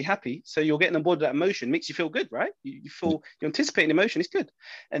promotion, she's gonna be happy. So you're getting on board with that emotion, makes you feel good, right? You feel you're anticipating emotion, it's good.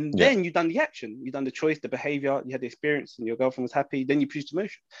 And then you've done the action, you've done the choice, the behavior, you had the experience, and your girlfriend was happy. Then you produced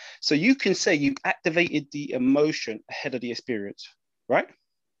emotion. So you can say you activated the emotion ahead of the experience, right?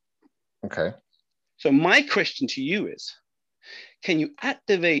 Okay. So my question to you is, if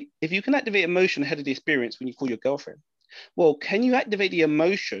you can activate emotion ahead of the experience when you call your girlfriend, well, can you activate the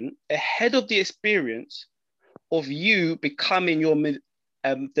emotion ahead of the experience of you becoming the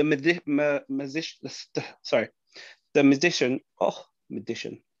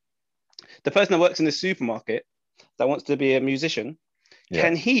person that works in the supermarket that wants to be a musician?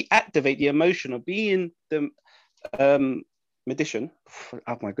 Can he activate the emotion of being the magician?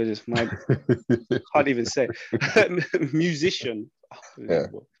 Oh my goodness, can't even say musician.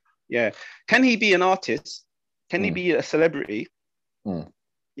 Yeah. Can he be an artist? Can he be a celebrity?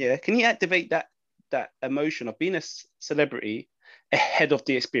 Yeah. Can he activate that emotion of being a celebrity ahead of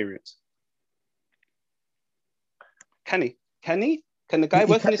the experience? Can he? Can the guy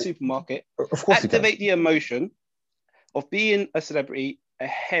working in the supermarket activate the emotion of being a celebrity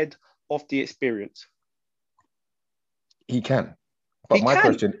ahead of the experience? He can. But my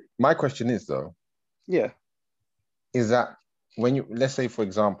question is though, is that when let's say for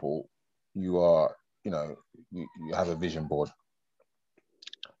example, you are, you have a vision board.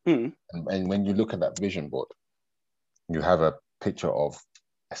 And when you look at that vision board, you have a picture of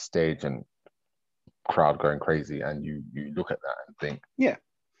a stage and crowd going crazy, and you look at that and think,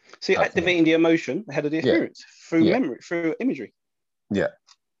 so you're activating the emotion ahead of the experience through memory, through imagery.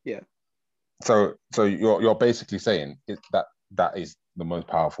 So you're basically saying that is the more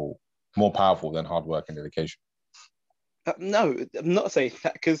powerful than hard work and dedication. No, I'm not saying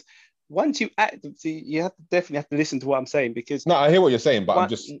that, because once you act, see, you definitely have to listen to what I'm saying, because no, I hear what you're saying, but I'm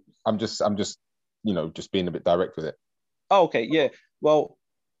just just being a bit direct with it. Oh, okay, yeah. Well,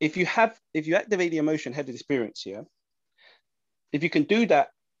 if you activate the emotion ahead of the experience, if you can do that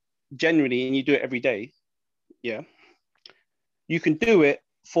generally and you do it every day, you can do it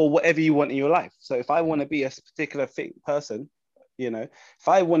for whatever you want in your life. So if I want to be a particular fit person, if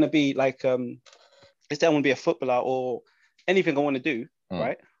I want to be like, let's say I want to be a footballer or anything I want to do,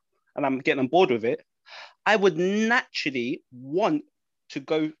 right? And I'm getting on board with it, I would naturally want to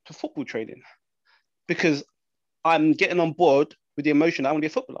go to football training because I'm getting on board with the emotion I want to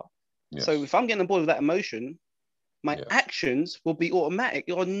be a footballer. So if I'm getting on board with that emotion, my actions will be automatic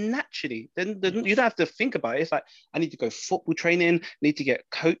or naturally. Then you don't have to think about it. It's like, I need to go football training, I need to get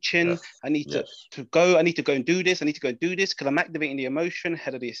coaching, I need to go and do this, I need to go and do this because I'm activating the emotion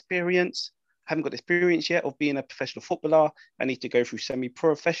ahead of the experience. I haven't got the experience yet of being a professional footballer. I need to go through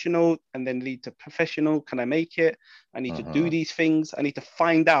semi-professional and then lead to professional. Can I make it? I need to do these things. I need to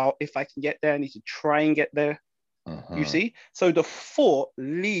find out if I can get there. I need to try and get there. You see? So the thought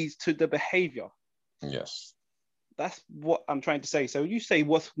leads to the behavior. Yes. That's what I'm trying to say. So you say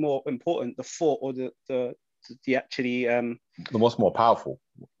what's more important, the thought or the actually what's more powerful?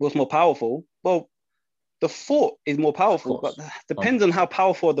 What's more powerful? Well, the thought is more powerful, but depends on how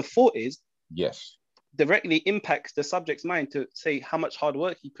powerful the thought is. Yes. Directly impacts the subject's mind to say how much hard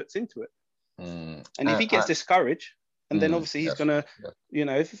work he puts into it. And if he gets discouraged, and then obviously he's gonna,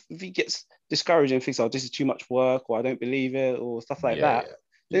 yes. If he gets discouraged and thinks, oh, this is too much work, or I don't believe it, or stuff like that,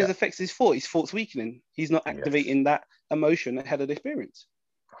 then it affects his thought. His thought's weakening. He's not activating that emotion ahead of the experience.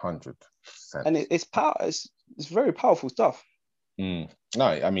 100%. And it's power. It's very powerful stuff. No,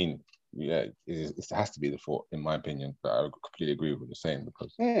 I mean, it has to be the thought, in my opinion. But I completely agree with what you're saying,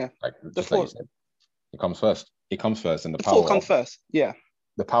 because, like you said, it comes first. It comes first, and the power thought comes first. Yeah.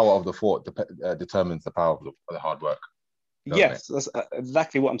 The power of the thought determines the power of the hard work. Yes, that's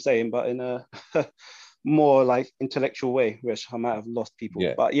exactly what I'm saying, but in a more like intellectual way, which I might have lost people.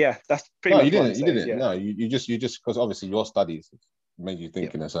 Yeah. But yeah, that's pretty much what I'm saying. You didn't. No, you just because obviously your studies made you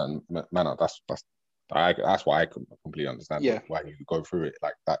think in a certain manner. That's why I completely understand why you go through it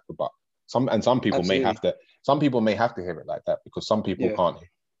like that. But some people may have to. Some people may have to hear it like that, because some people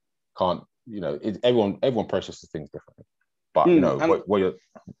can't. Everyone processes things differently. But what you're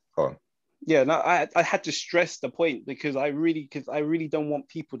go on. Yeah, no, I had to stress the point, because I really don't want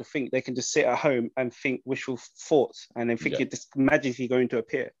people to think they can just sit at home and think wishful thoughts and then think you're just magically going to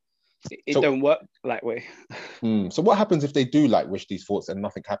appear. It don't work that way. So what happens if they do like wish these thoughts and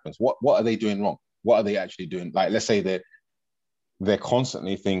nothing happens? What are they doing wrong? What are they actually doing? Like, let's say they're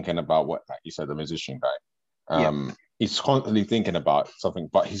constantly thinking about what, like you said, the musician guy. He's constantly thinking about something,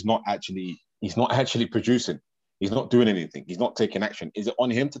 but he's not actually producing. He's not doing anything. He's not taking action. Is it on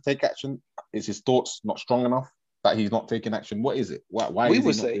him to take action? Is his thoughts not strong enough that he's not taking action? What is it? Why is he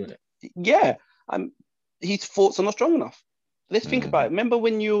not doing it? Yeah, his thoughts are not strong enough. Let's think about it. Remember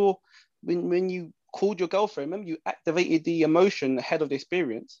when you called your girlfriend? Remember you activated the emotion ahead of the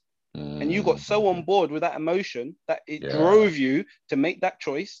experience, and you got so on board with that emotion that it drove you to make that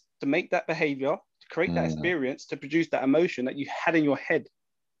choice, to make that behavior, to create that experience, to produce that emotion that you had in your head.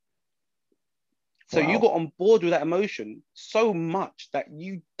 So you got on board with that emotion so much that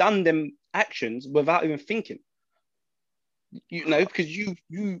you done them actions without even thinking. Because you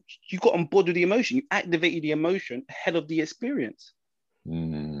got on board with the emotion. You activated the emotion ahead of the experience.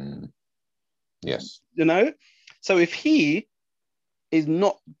 Yes. So if he is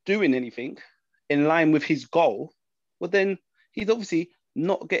not doing anything in line with his goal, well, then he's obviously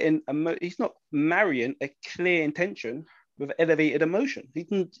not getting he's not marrying a clear intention with elevated emotion.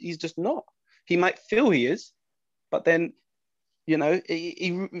 He's just not. He might feel he is, but then, he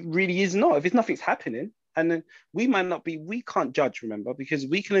really is not. If nothing's happening, and then we can't judge, remember, because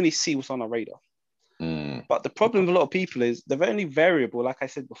we can only see what's on our radar. But the problem with a lot of people is the only variable, like I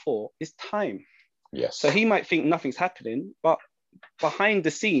said before, is time. Yes. So he might think nothing's happening, but behind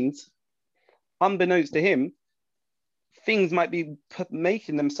the scenes, unbeknownst to him, things might be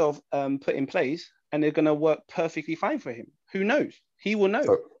making themselves put in place, and they're going to work perfectly fine for him. Who knows? He will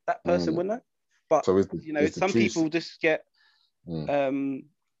know. That person will know. But some people just get. Some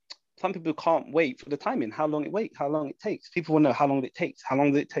people can't wait for the timing. How long it takes. People will know how long it takes. How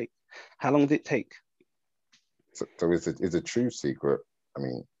long did it take? How long did it take? So is a true secret, I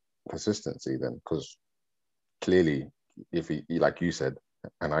mean, consistency then? Because clearly, if he, like you said,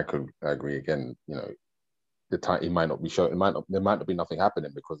 and I could agree again, the time, he might not be showing, there might not be nothing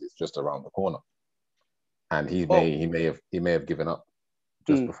happening because it's just around the corner, and he may have given up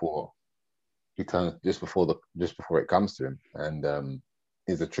just before he turns, just before it comes to him, and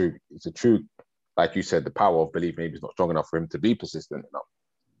it's a true, like you said, the power of belief maybe is not strong enough for him to be persistent enough.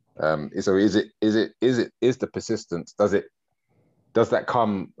 So is the persistence, does that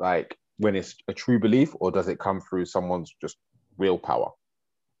come like when it's a true belief, or does it come through someone's just willpower?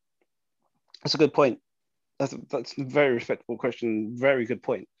 That's a good point. That's a very respectable question. Very good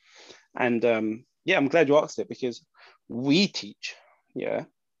point. And I'm glad you asked it, because we teach.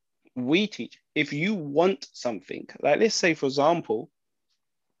 If you want something, like let's say, for example,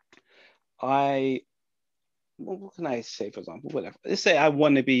 what can I say, for example? Whatever. Let's say I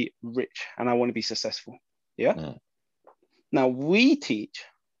want to be rich and I want to be successful. Yeah. Now we teach,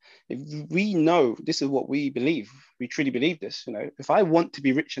 if we know this is what we believe, we truly believe this, if I want to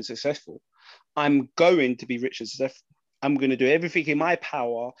be rich and successful, I'm going to be rich and successful. I'm going to do everything in my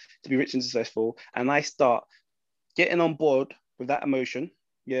power to be rich and successful. And I start getting on board with that emotion.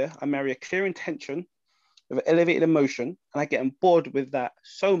 Yeah. I marry a clear intention with an elevated emotion, and I get on board with that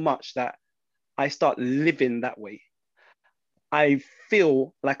so much that I start living that way. I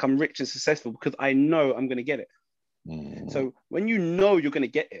feel like I'm rich and successful because I know I'm going to get it. So when you know you're going to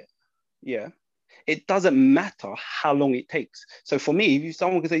get it, it doesn't matter how long it takes. So for me, if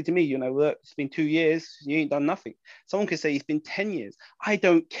someone could say to me, look, it's been 2 years, you ain't done nothing. Someone could say it's been 10 years. I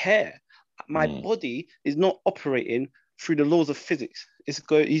don't care. My body is not operating through the laws of physics.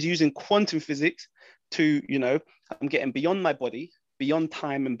 He's using quantum physics to, I'm getting beyond my body, beyond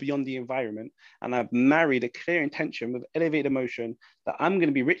time and beyond the environment. And I've married a clear intention with elevated emotion that I'm going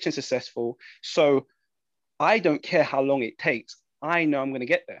to be rich and successful. So I don't care how long it takes. I know I'm going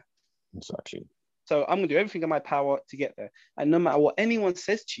to get there. Exactly. So I'm going to do everything in my power to get there. And no matter what anyone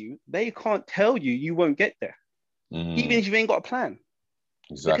says to you, they can't tell you you won't get there, even if you ain't got a plan.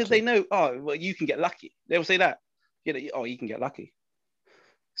 Exactly. Because they know, oh, well, you can get lucky. They'll say that. Oh, you can get lucky.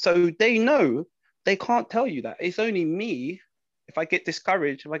 So they know they can't tell you that. It's only me, if I get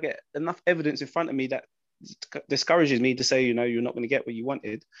discouraged, if I get enough evidence in front of me that discourages me to say, you're not going to get what you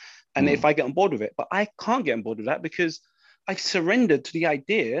wanted. And if I get on board with it, but I can't get on board with that because I've surrendered to the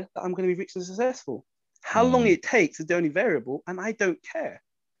idea that I'm going to be rich and successful. How long it takes is the only variable, and I don't care.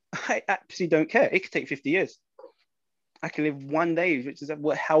 I actually don't care. It could take 50 years. I can live one day, which is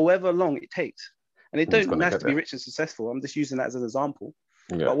however long it takes. And it don't have to be rich and successful. I'm just using that as an example.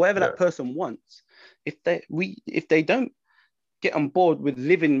 Yeah, but whatever that person wants, if they don't get on board with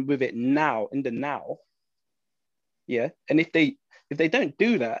living with it now, in the now, yeah, and if they don't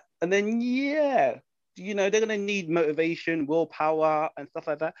do that, and then they're going to need motivation, willpower, and stuff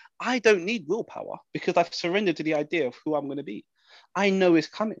like that. I don't need willpower because I've surrendered to the idea of who I'm going to be. I know it's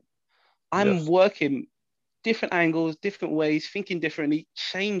coming. I'm working different angles, different ways, thinking differently,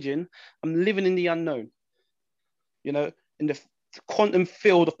 changing. I'm living in the unknown, in the quantum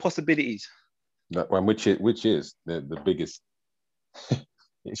field of possibilities. Which is the biggest,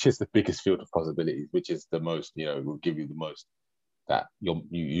 it's just the biggest field of possibilities, which is the most, will give you the most that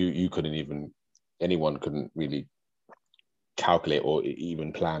you couldn't even, anyone couldn't really calculate or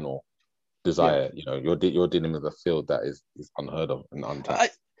even plan or desire. You're dealing with a field that is unheard of and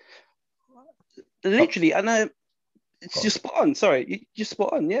untapped. Literally, and it's just spot on. Sorry, you're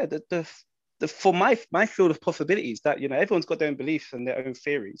spot on. Yeah, for my field of possibilities, that everyone's got their own beliefs and their own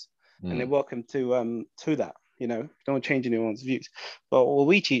theories, and they're welcome to that. Don't want to change anyone's views, but what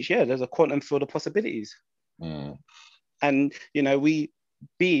we teach, there's a quantum field of possibilities, and we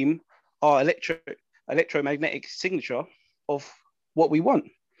beam our electromagnetic signature of what we want.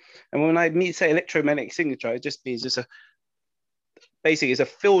 And when I say electromagnetic signature, it just means basically it's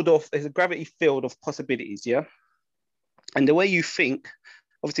a gravity field of possibilities, yeah. And the way you think,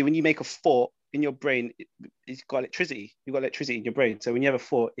 obviously, when you make a thought in your brain, it's got electricity. You've got electricity in your brain. So when you have a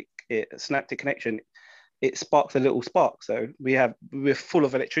thought, it synaptic connection, it sparks a little spark. So we're full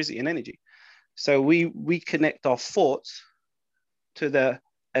of electricity and energy. So we connect our thoughts to the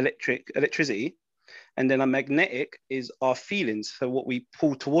electricity, and then our magnetic is our feelings. So what we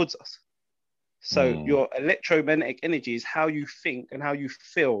pull towards us. So your electromagnetic energy is how you think and how you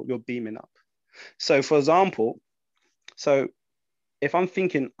feel you're beaming up. So for example, if I'm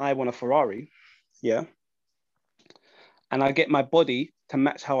thinking I want a Ferrari, yeah, and I get my body to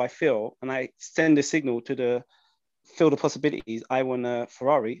match how I feel, and I send a signal to the field of possibilities, I want a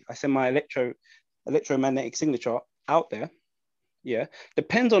Ferrari, I send my electromagnetic signature out there, yeah,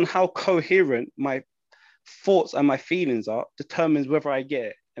 depends on how coherent my thoughts and my feelings are, determines whether I get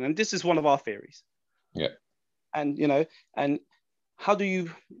it. And this is one of our theories. Yeah. And, and how do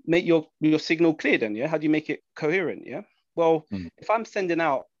you make your signal clear then? Yeah. How do you make it coherent? Yeah. Well, if I'm sending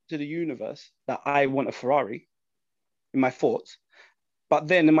out to the universe that I want a Ferrari in my thoughts, but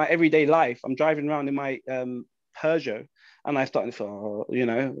then in my everyday life, I'm driving around in my Peugeot, and I start to feel,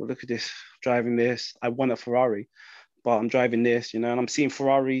 look at this, driving this, I want a Ferrari, but I'm driving this, and I'm seeing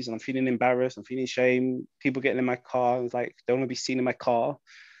Ferraris and I'm feeling embarrassed, I'm feeling shame, people getting in my car, it's like, don't want to be seen in my car,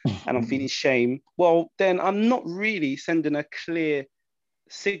 and I'm feeling shame. Well, then I'm not really sending a clear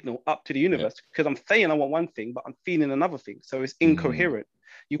signal up to the universe, because I'm saying I want one thing, but I'm feeling another thing. So it's incoherent.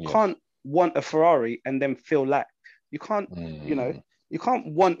 You can't want a Ferrari and then feel lack. You can't, you can't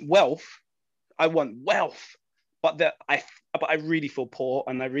want wealth. I want wealth, but I really feel poor,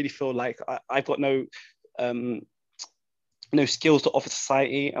 and I really feel like I've got no skills to offer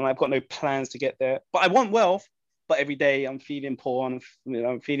society, and I've got no plans to get there. But I want wealth, but every day I'm feeling poor, and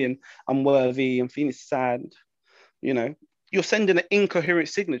I'm feeling unworthy, I'm feeling sad. You're sending an incoherent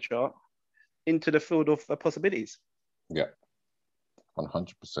signature into the field of possibilities. Yeah,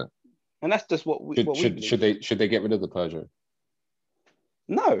 100%. And that's just what we should they get rid of the Peugeot?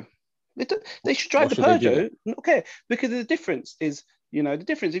 No, they should drive the Peugeot. Okay, because the difference is, the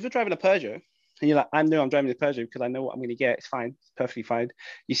difference. If you're driving a Peugeot and you're like, I know I'm driving the Peugeot because I know what I'm going to get. It's fine. It's perfectly fine.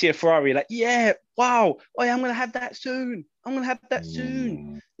 You see a Ferrari, like, yeah, wow. Oh, yeah, I'm going to have that soon. I'm going to have that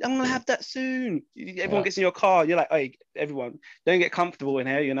soon. I'm going to have that soon. Everyone gets in your car. You're like, hey, everyone, don't get comfortable in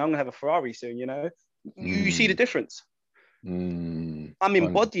here. I'm going to have a Ferrari soon, You see the difference. I'm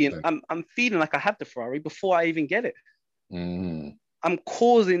embodying, I'm feeling like I have the Ferrari before I even get it. I'm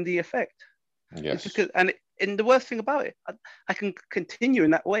causing the effect. Yes. And And the worst thing about it, I can continue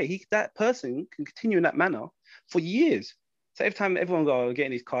in that way. That person can continue in that manner for years. So every time everyone go get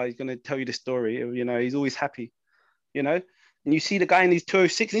in his car, he's going to tell you the story. You know, he's always happy. You know, and you see the guy in his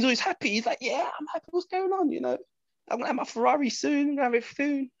 206, and he's always happy. He's like, yeah, I'm happy. What's going on? You know, I'm gonna have my Ferrari soon. I'm gonna have it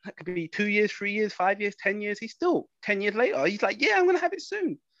soon. That could be 2 years, 3 years, 5 years, 10 years. He's still 10 years later. He's like, yeah, I'm gonna have it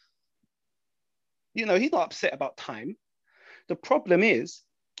soon. You know, he's not upset about time. The problem is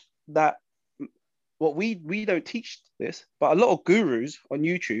that what we don't teach this, but a lot of gurus on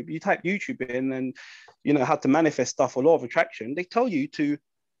YouTube, you type YouTube in and you know how to manifest stuff or law of attraction, they tell you to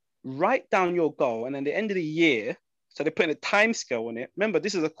write down your goal, and at the end of the year, so they're putting a time scale on it. Remember,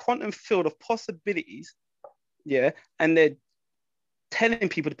 this is a quantum field of possibilities, yeah, and they're telling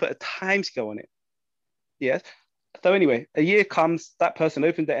people to put a time scale on it. Yes. So anyway, a year comes, that person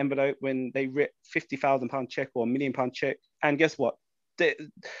opens the envelope when they writ £50,000 check or £1 million check, and guess what?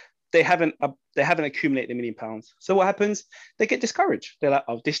 They haven't accumulated £1 million. So what happens? They get discouraged. They're like,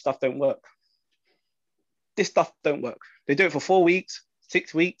 oh, this stuff don't work. This stuff don't work. They do it for 4 weeks,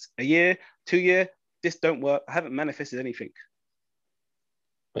 6 weeks, a year, 2 years. This don't work. I haven't manifested anything.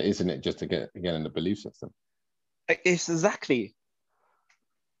 But isn't it just to get again in the belief system? It's exactly.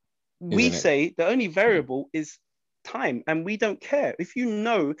 We say the only variable is time, and we don't care. If you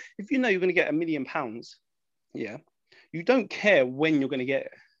know you're going to get £1 million, yeah, you don't care when you're going to get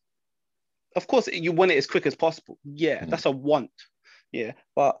it. Of course, you want it as quick as possible. Yeah, that's a want. Yeah,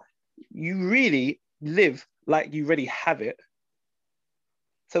 but you really live like you already have it.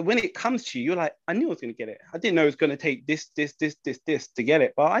 So when it comes to you, you're like, I knew I was going to get it. I didn't know it was going to take this to get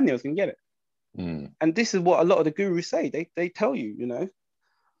it, but I knew I was going to get it. And this is what a lot of the gurus say. They tell you, you know,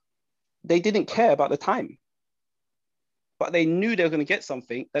 they didn't care about the time, but they knew they were going to get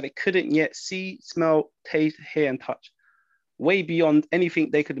something that they couldn't yet see, smell, taste, hear, and touch, way beyond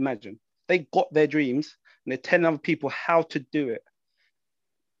anything they could imagine. They got their dreams, and they're telling other people how to do it.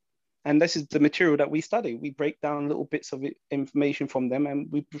 And this is the material that we study. We break down little bits of information from them,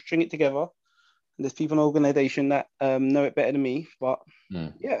 and we string it together. And there's people in the organization that know it better than me, but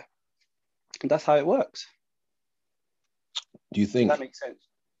yeah, and that's how it works. Do you think that makes sense?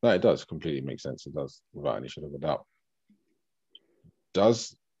 No, it does completely make sense. It does, without any shadow of a doubt.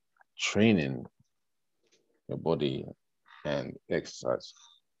 Does training your body and exercise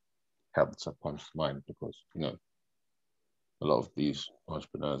help the subconscious mind? Because, you know, a lot of these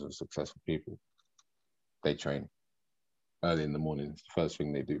entrepreneurs and successful people, they train early in the morning. It's the first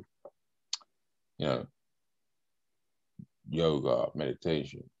thing they do. You know, yoga,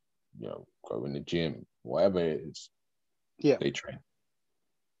 meditation, you know, go in the gym, whatever it is, they train.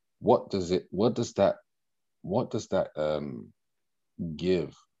 What does that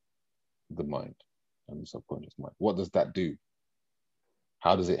give the mind and the subconscious mind? What does that do?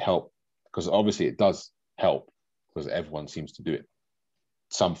 How does it help? Because obviously it does help, because everyone seems to do it,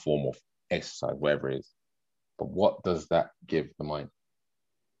 some form of exercise, whatever it is. But what does that give the mind?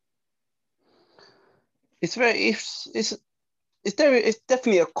 It's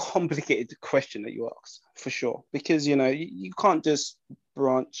definitely a complicated question that you ask, for sure, because you know you can't just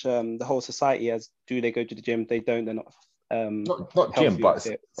branch the whole society as, do they go to the gym? They don't. They're not. Not gym, but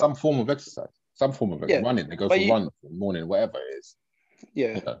some form of exercise. Some form of exercise. Running. They go for run in the morning, whatever it is.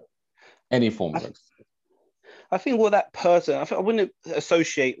 Yeah. You know, any form of exercise. I think that person, I wouldn't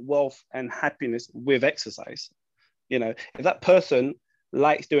associate wealth and happiness with exercise. You know, if that person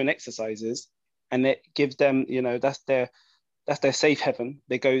likes doing exercises and it gives them, you know, that's their safe haven.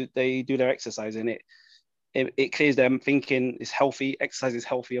 They do their exercise, and it clears them, thinking it's healthy. Exercise is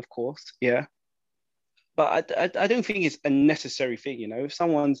healthy, of course. Yeah. But I don't think it's a necessary thing, you know. If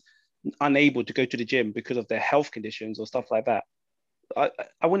someone's unable to go to the gym because of their health conditions or stuff like that, I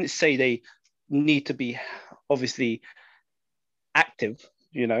wouldn't say they need to be obviously active,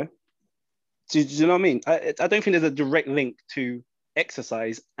 you know. Do you know what I mean? I don't think there's a direct link to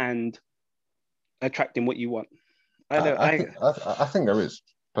exercise and attracting what you want. I think there is,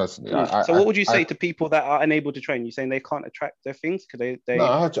 personally. So what would you say to people that are unable to train? You saying they can't attract their things because they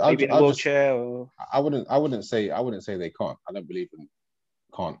maybe in a wheelchair? Or I wouldn't say they can't. I don't believe in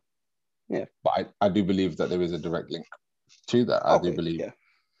can't. Yeah. But I do believe that there is a direct link to that. I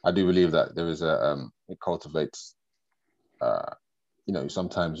do believe that there is it cultivates you know,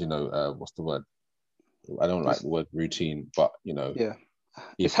 sometimes, you know, what's the word? I don't like the word routine, but you know,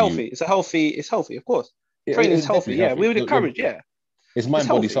 it's healthy. It's healthy, of course. Training is healthy. Yeah, we would encourage. It's mind,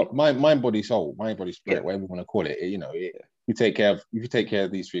 body, soul, mind, body, soul, mind, body, spirit, whatever you want to call it. You know, if you take care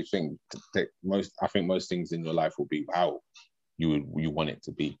of these three things, I think most things in your life will be how you want it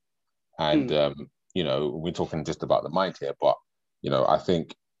to be. And you know, we're talking just about the mind here, but you know, I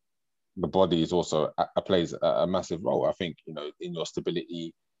think the body is also plays a massive role. I think, you know, in your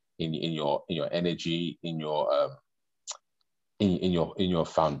stability, in your energy, in your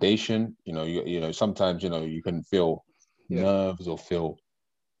foundation. You know, you know, sometimes, you know, you can feel nerves or feel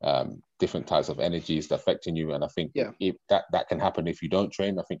different types of energies that affecting you. And I think if that can happen if you don't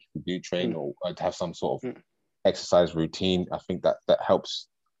train. I think if you do train or have some sort of exercise routine, I think that helps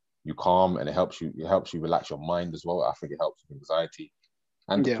you calm, and it helps you relax your mind as well. I think it helps with anxiety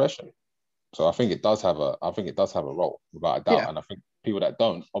and depression. So I think it does have a role, without a doubt. And I think people that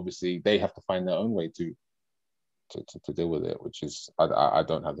don't, obviously, they have to find their own way to deal with it, which is, I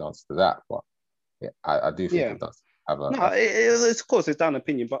don't have the answer to that, but I do think it does have a. No, it's, of course, it's down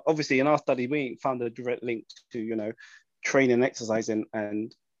opinion, but obviously in our study we ain't found a direct link to, you know, training, exercising,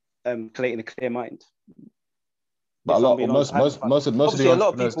 and creating a clear mind. But most of the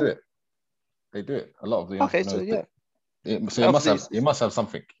entrepreneurs do it. They do it. A lot of the entrepreneurs do. So it must have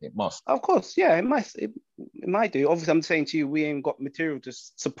something. It must. Of course, yeah, it must. It might do. Obviously, I'm saying to you, we ain't got material to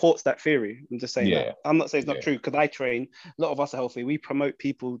support that theory. I'm just saying that. I'm not saying it's not true, because I train. A lot of us are healthy. We promote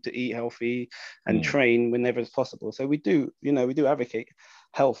people to eat healthy and train whenever it's possible. So we do, you know, we do advocate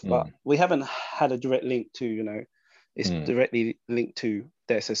health, but we haven't had a direct link to, you know, it's directly linked to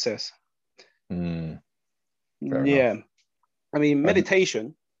their success. Fair enough. I mean,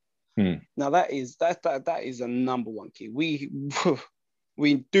 meditation. Now that is a number one key. We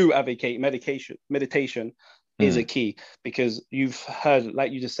do advocate meditation is a key, because you've heard,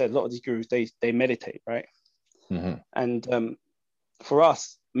 like you just said, a lot of these gurus, they meditate, right? And for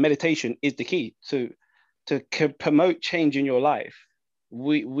us, meditation is the key to promote change in your life.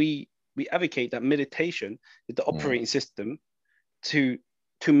 We advocate that meditation is the operating system to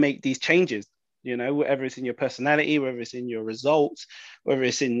make these changes. You know, whether it's in your personality, whether it's in your results, whether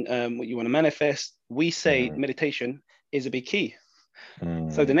it's in what you want to manifest, we say meditation is a big key.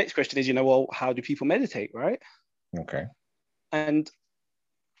 So the next question is, you know, well, how do people meditate, right? Okay. And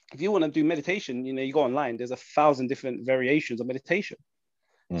if you want to do meditation, you know, you go online, there's 1,000 different variations of meditation.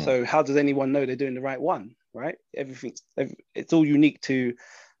 So how does anyone know they're doing the right one, right? It's all unique to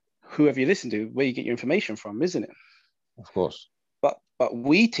whoever you listen to, where you get your information from, isn't it? Of course. But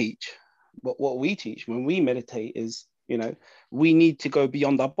we teach, what we teach when we meditate is, you know, we need to go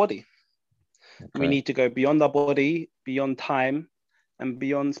beyond our body. We need to go beyond our body, beyond time, and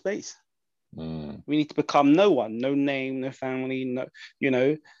beyond space. We need to become no one, no name, no family, no, you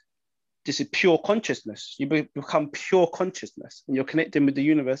know, this is pure consciousness. You become pure consciousness, and you're connecting with the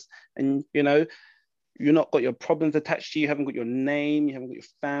universe, and, you know, you're not got your problems attached to you, you haven't got your name, you haven't got your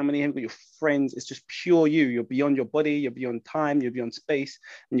family, you haven't got your friends. It's just pure you. You're beyond your body, you're beyond time, you're beyond space,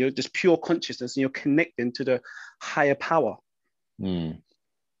 and you're just pure consciousness, and you're connecting to the higher power. And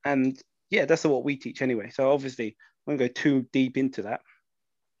yeah, that's what we teach anyway. So obviously, I won't go too deep into that,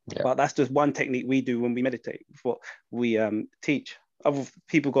 but that's just one technique we do when we meditate, what we teach. Other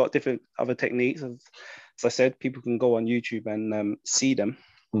people got different other techniques. As I said, people can go on YouTube and see them.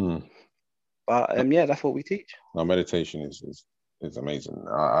 But yeah, that's what we teach. Now, meditation is amazing.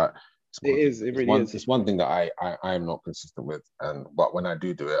 It really is. It's one thing that I am not consistent with, but when I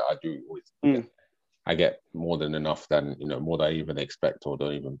do it, I do always. I get more than enough, than, you know, more than I even expect, or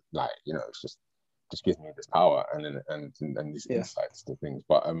don't even like. You know, it's just gives me this power and these insights to things.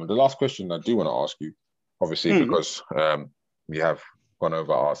 But the last question I do want to ask you, obviously, because we have gone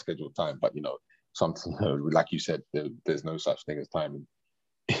over our scheduled time, but, you know, something, you know, like you said, there's no such thing as time.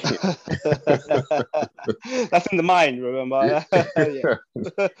 That's in the mind, remember?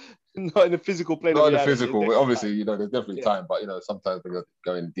 Not in the physical plane. Not in the physical. Obviously, you know, there's definitely time, but, you know, sometimes when you're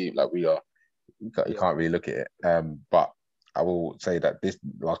going deep, like we are, you can't really look at it. But I will say that this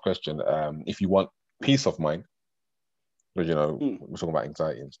last question, if you want peace of mind, because, you know, we're talking about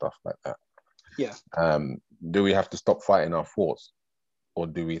anxiety and stuff like that. Do we have to stop fighting our thoughts, or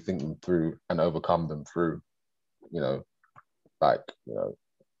do we think them through and overcome them through, you know, like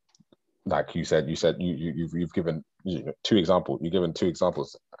you said, you've given two examples. You've given two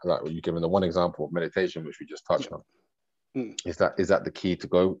examples. Like you've given the one example of meditation, which we just touched on. Is that the key to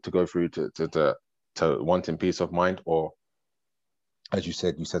go through to wanting peace of mind, or, as you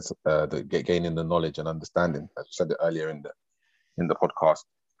said, gaining the knowledge and understanding, as you said it earlier in the podcast,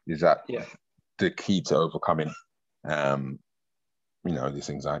 is that the key to overcoming, you know, this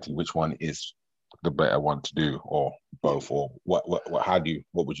anxiety? Which one is the better one to do, or both, or what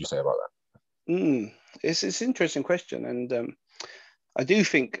would you say about that? It's an interesting question, and I do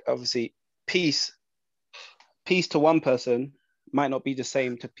think, obviously, peace to one person might not be the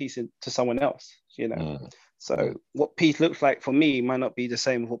same to peace to someone else, you know. So what peace looks like for me might not be the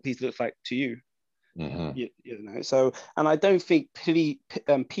same as what peace looks like to you. Mm-hmm. You know, so, and I don't think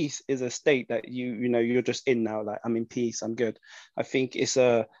peace is a state that you're just in now, like I'm in peace, I'm good. I think it's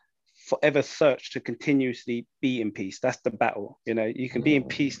a forever search to continuously be in peace. That's the battle. You know, you can be in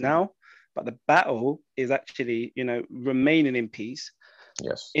peace now, but the battle is actually, remaining in peace,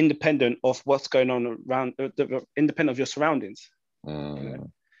 Yes. independent of what's going on around, independent of your surroundings. You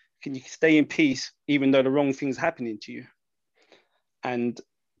know, can you stay in peace even though the wrong thing's happening to you? And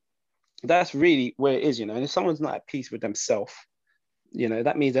that's really where it is, And if someone's not at peace with themselves,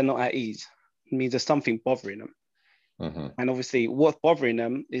 that means they're not at ease. It means there's something bothering them. Mm-hmm. And obviously, what's bothering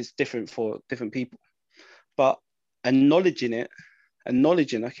them is different for different people. But acknowledging,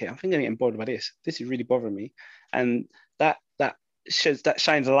 okay, I think I'm getting bothered by this. This is really bothering me, and that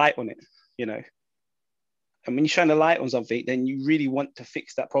shines a light on it, And when you shine a light on something, then you really want to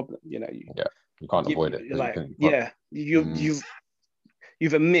fix that problem, You can't avoid it. You're like,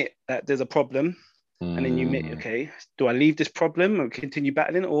 you've admit that there's a problem, and then you admit, okay, do I leave this problem and continue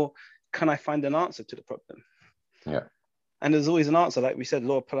battling, or can I find an answer to the problem? Yeah. And there's always an answer, like we said,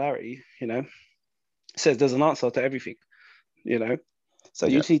 law of polarity, says there's an answer to everything, So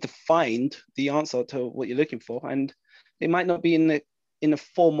you just need to find the answer to what you're looking for, and it might not be in the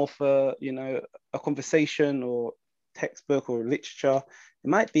form of a conversation or textbook or literature. It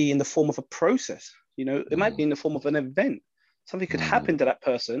might be in the form of a process. It might be in the form of an event. Something could happen to that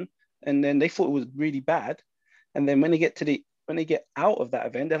person, and then they thought it was really bad, and then when they get out of that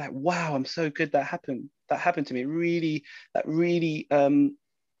event, they're like, wow, I'm so good that happened to me. That really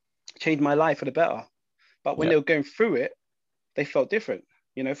changed my life for the better. But when they were going through it, they felt different.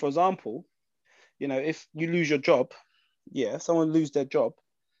 For example, if you lose your job, someone lose their job,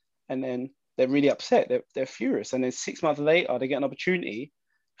 and then they're really upset, they're furious, and then 6 months later they get an opportunity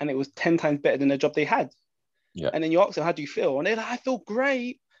and it was 10 times better than the job they had. And then you ask them, how do you feel? And they're like, I feel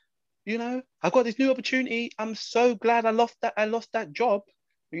great. I got this new opportunity. I'm so glad I lost that job.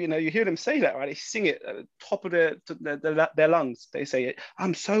 You hear them say that, right? They sing it at the top of their lungs. They say it.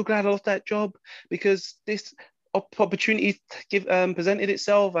 I'm so glad I lost that job because this opportunity presented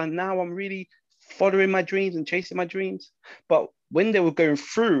itself, and now I'm really following my dreams and chasing my dreams. But when they were going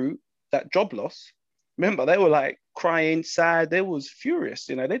through that job loss, remember, they were like crying, sad. They was furious.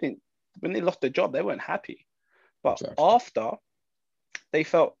 When they lost their job, they weren't happy. But after, they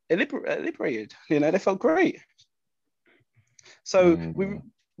felt liberated. They felt great. So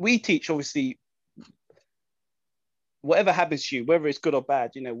we teach, obviously, whatever happens to you, whether it's good or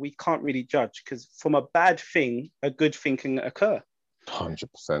bad, we can't really judge, because from a bad thing, a good thing can occur.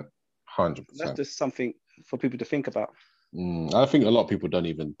 100%. That's just something for people to think about. I think a lot of people don't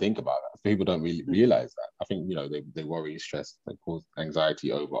even think about that. People don't really realize that. I think, they worry, stress, they cause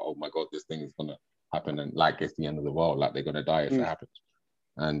anxiety over, oh my God, this thing is going to happen, and like it's the end of the world, like they're going to die if it happens.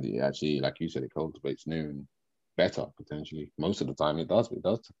 And actually, like you said, it cultivates new and better, potentially. Most of the time it does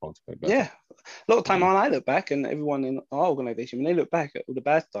cultivate better. Yeah. A lot of time when I look back, and everyone in our organization, when they look back at all the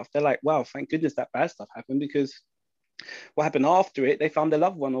bad stuff, they're like, wow, thank goodness that bad stuff happened, because what happened after it, they found their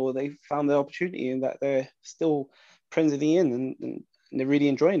loved one, or they found their opportunity, and that they're still presently in, and they're really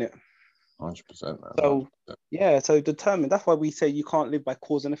enjoying it. 100%. Man. So 100%. So determined. That's why we say you can't live by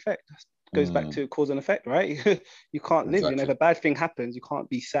cause and effect. It goes back to cause and effect, right? You can't live. If a bad thing happens, you can't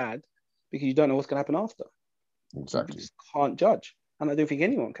be sad because you don't know what's going to happen after. Exactly. You just can't judge, and I don't think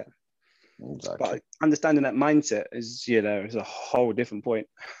anyone can. Exactly. But understanding that mindset is, is a whole different point.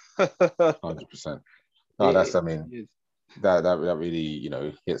 100%. No, that's, I mean, that really,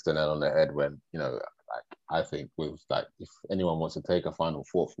 hits the nail on the head when, like, I think with, like, if anyone wants to take a final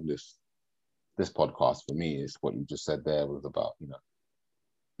thought from this podcast, for me, is what you just said there was about,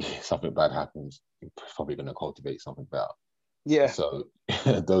 something bad happens, you're probably going to cultivate something better. Yeah. So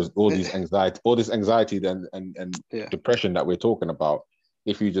all this anxiety then and depression that we're talking about,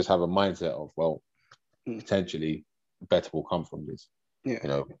 if you just have a mindset of, well, potentially better will come from this.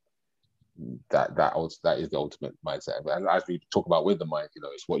 Yeah. That is the ultimate mindset. And as we talk about with the mind,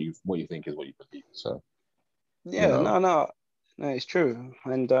 it's what you think is what you believe. So no, it's true.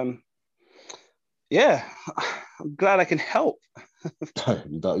 And I'm glad I can help. You've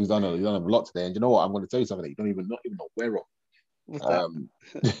done a lot today, and you know what? I'm going to tell you something that you don't even not aware of. What's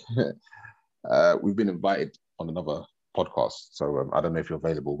that? We've been invited on another podcast, so I don't know if you're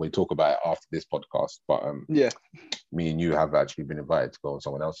available. We talk about it after this podcast, but me and you have actually been invited to go on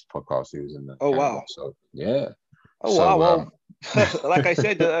someone else's podcast who's in the wow. So yeah. Wow. Well, like I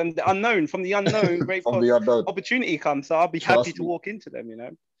said, the unknown, from the unknown, great from the unknown opportunity comes. So I'll be happy to walk into them.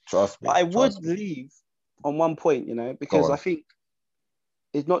 Trust me. But I would leave on one point, because I think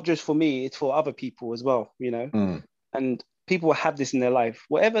it's not just for me; it's for other people as well. And people have this in their life.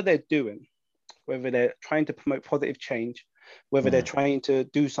 Whatever they're doing, whether they're trying to promote positive change, whether they're trying to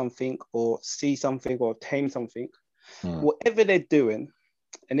do something or see something or tame something, whatever they're doing,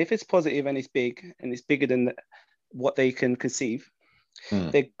 and if it's positive and it's big and it's bigger than what they can conceive,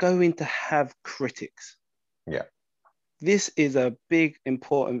 they're going to have critics. Yeah. This is a big,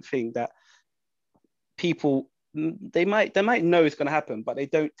 important thing that people, they might know it's going to happen, but they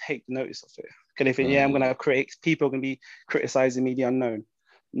don't take notice of it. Because they think, yeah, I'm going to have critics. People are going to be criticizing me, the unknown.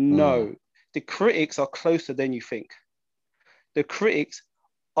 No, the critics are closer than you think. The critics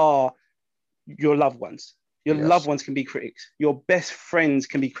are your loved ones. Your loved ones can be critics. Your best friends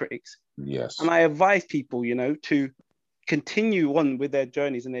can be critics. Yes. And I advise people, you know, to continue on with their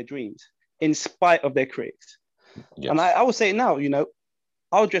journeys and their dreams in spite of their critics. Yes. And I will say it now, you know,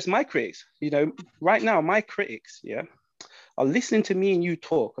 I'll address my critics. You know, right now, my critics, are listening to me and you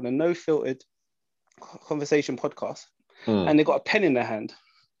talk on a no-filtered conversation podcast, and they got a pen in their hand.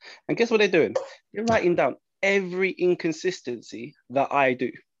 And guess what they're doing? They're writing down every inconsistency that I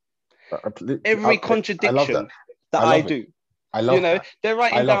do. Every contradiction that I do. I love, you know, they're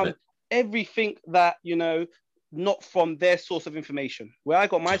writing down everything that, you know, not from their source of information. Where I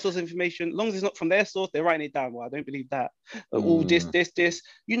got my source of information, as long as it's not from their source, they're writing it down. Well, I don't believe that. All this,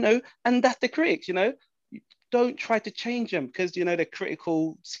 you know, and that's the critics, you know. Don't try to change them because, you know, they're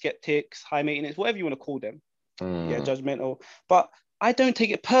critical, skeptics, high maintenance, whatever you want to call them. Judgmental. But I don't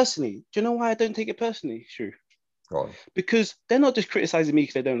take it personally. Do you know why I don't take it personally, Shu? Because they're not just criticizing me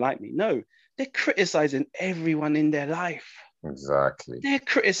because they don't like me. No, they're criticizing everyone in their life. Exactly. They're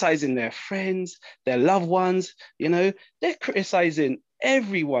criticizing their friends, their loved ones, you know, they're criticizing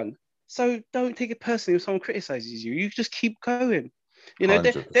everyone. So don't take it personally if someone criticizes you. You just keep going. You know,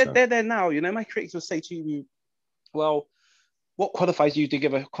 they're there now. You know, my critics will say to you, well, what qualifies you to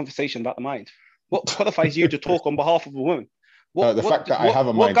give a conversation about the mind? What qualifies you to talk on behalf of a woman? The fact that I have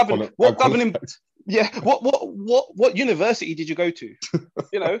a mind. What university did you go to?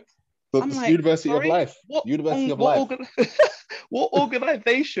 You know, I'm like, University of Life. University of Life. What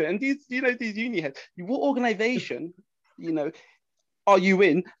organization? And these, you know, these uni heads. What organization, you know, are you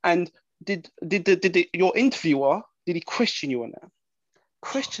in? And did your interviewer, did he question you on that?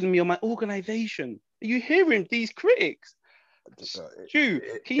 Question me on my organization. Are you hearing these critics? Stu,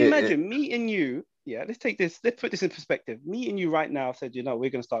 can you imagine me and you? Yeah, let's put this in perspective. Me and you right now said, you know, we're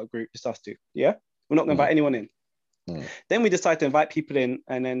going to start a group, just us two. Yeah, we're not going to invite anyone in. Then we decide to invite people in,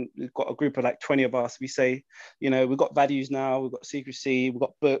 and then we've got a group of like 20 of us. We say, you know, we've got values now, we've got secrecy, we've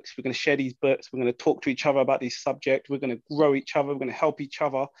got books, we're going to share these books, we're going to talk to each other about these subjects, we're going to grow each other, we're going to help each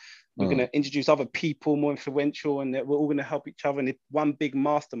other, we're going to introduce other people more influential, and we're all going to help each other in this one big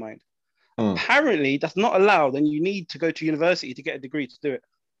mastermind. Apparently, that's not allowed, and you need to go to university to get a degree to do it.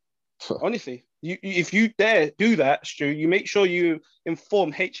 Honestly, if you dare do that, Stu, you make sure you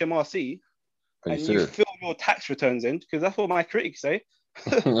inform HMRC and you fill your tax returns in, because that's what my critics say.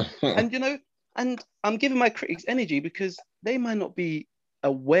 And, you know, and I'm giving my critics energy because they might not be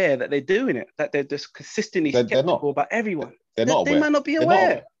aware that they're doing it, that they're just consistently skeptical about everyone. They might not be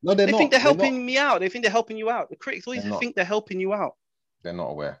aware. No, they think they're helping me out. They think they're helping you out. The critics always think they're helping you out. They're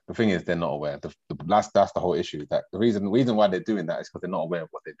not aware. The thing is, they're not aware. That's the whole issue. That the reason why they're doing that is because they're not aware of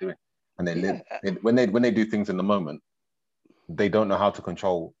what they're doing, and when they do things in the moment, they don't know how to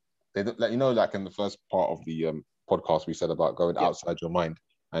control. They don't, like, you know, like in the first part of the podcast, we said about going outside your mind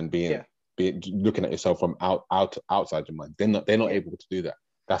and being looking at yourself from outside your mind. They're not able to do that.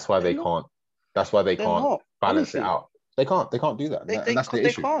 That's why they can't. That's why they can't balance it out. They can't do that. That's the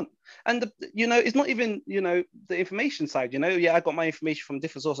issue. They can't. And, you know, it's not even, you know, the information side, you know, I got my information from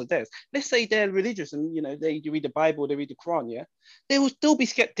different sources of theirs. Let's say they're religious and, you know, they read the Bible, they read the Quran, they will still be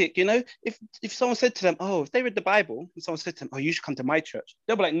skeptic, you know. If someone said to them, oh, if they read the Bible, and someone said to them, oh, you should come to my church,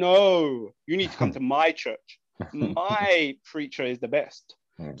 they'll be like, no, you need to come to my church. My preacher is the best.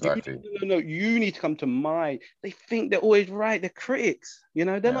 Exactly. No, you need to come to my. They think they're always right. They're critics, you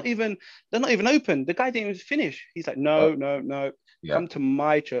know. They're not even open. The guy didn't even finish. He's like, no. Come to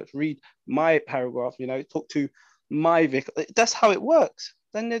my church, read my paragraph, you know, talk to my vic. That's how it works.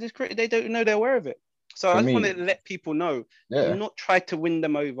 Then they're just critics. They don't know they're aware of it. So I just want to let people know, do not try to win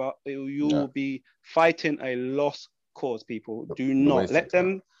them over. You'll be fighting a lost cause, people. Do not let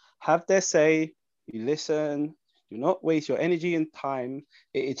them have their say. You listen. Do not waste your energy and time.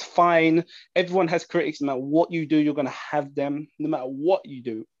 It's fine. Everyone has critics. No matter what you do, you're going to have them. No matter what you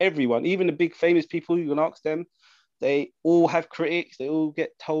do, everyone, even the big famous people, you can ask them. They all have critics. They all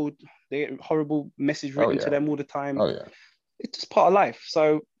get told, they get horrible message written to them all the time. It's just part of life.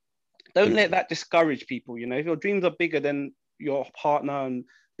 So don't let that discourage people. You know, if your dreams are bigger than your partner and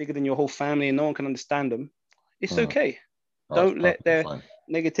bigger than your whole family and no one can understand them, it's okay. Don't let their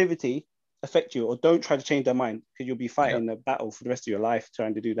negativity affect you, or don't try to change their mind, because you'll be fighting a battle for the rest of your life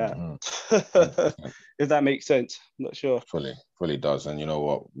trying to do that. If that makes sense. I'm not sure. Fully does. And you know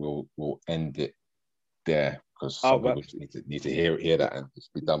what? We'll end it there, because some people just need to hear that and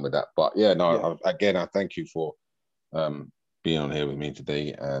just be done with that. But yeah, no, again, I thank you for being on here with me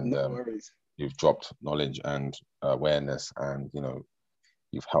today, and no worries. You've dropped knowledge and awareness, and you know,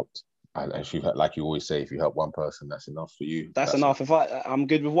 you've helped. And if you, like you always say, if you help one person, that's enough for you. That's enough. If I'm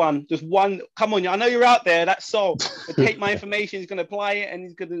good with one, just one. Come on, I know you're out there. That soul. Take my information. He's going to apply it, and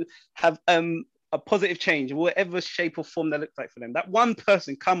he's going to have a positive change, whatever shape or form that looks like for them. That one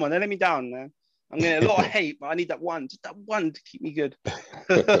person. Come on, don't let me down, man. I'm getting a lot of hate, but I need that one. Just that one to keep me good. I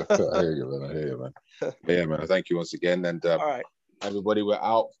hear you, man. But yeah, man. Thank you once again, and all right, everybody, we're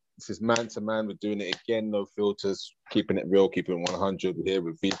out. This is Man to Man. We're doing it again. No filters. Keeping it real. Keeping it 100. We're here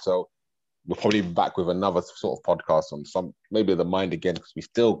with Vito. We'll probably be back with another sort of podcast on maybe the mind again, because we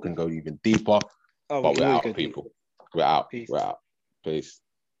still can go even deeper. But we're out, people. We're out. Peace. We're out. Peace.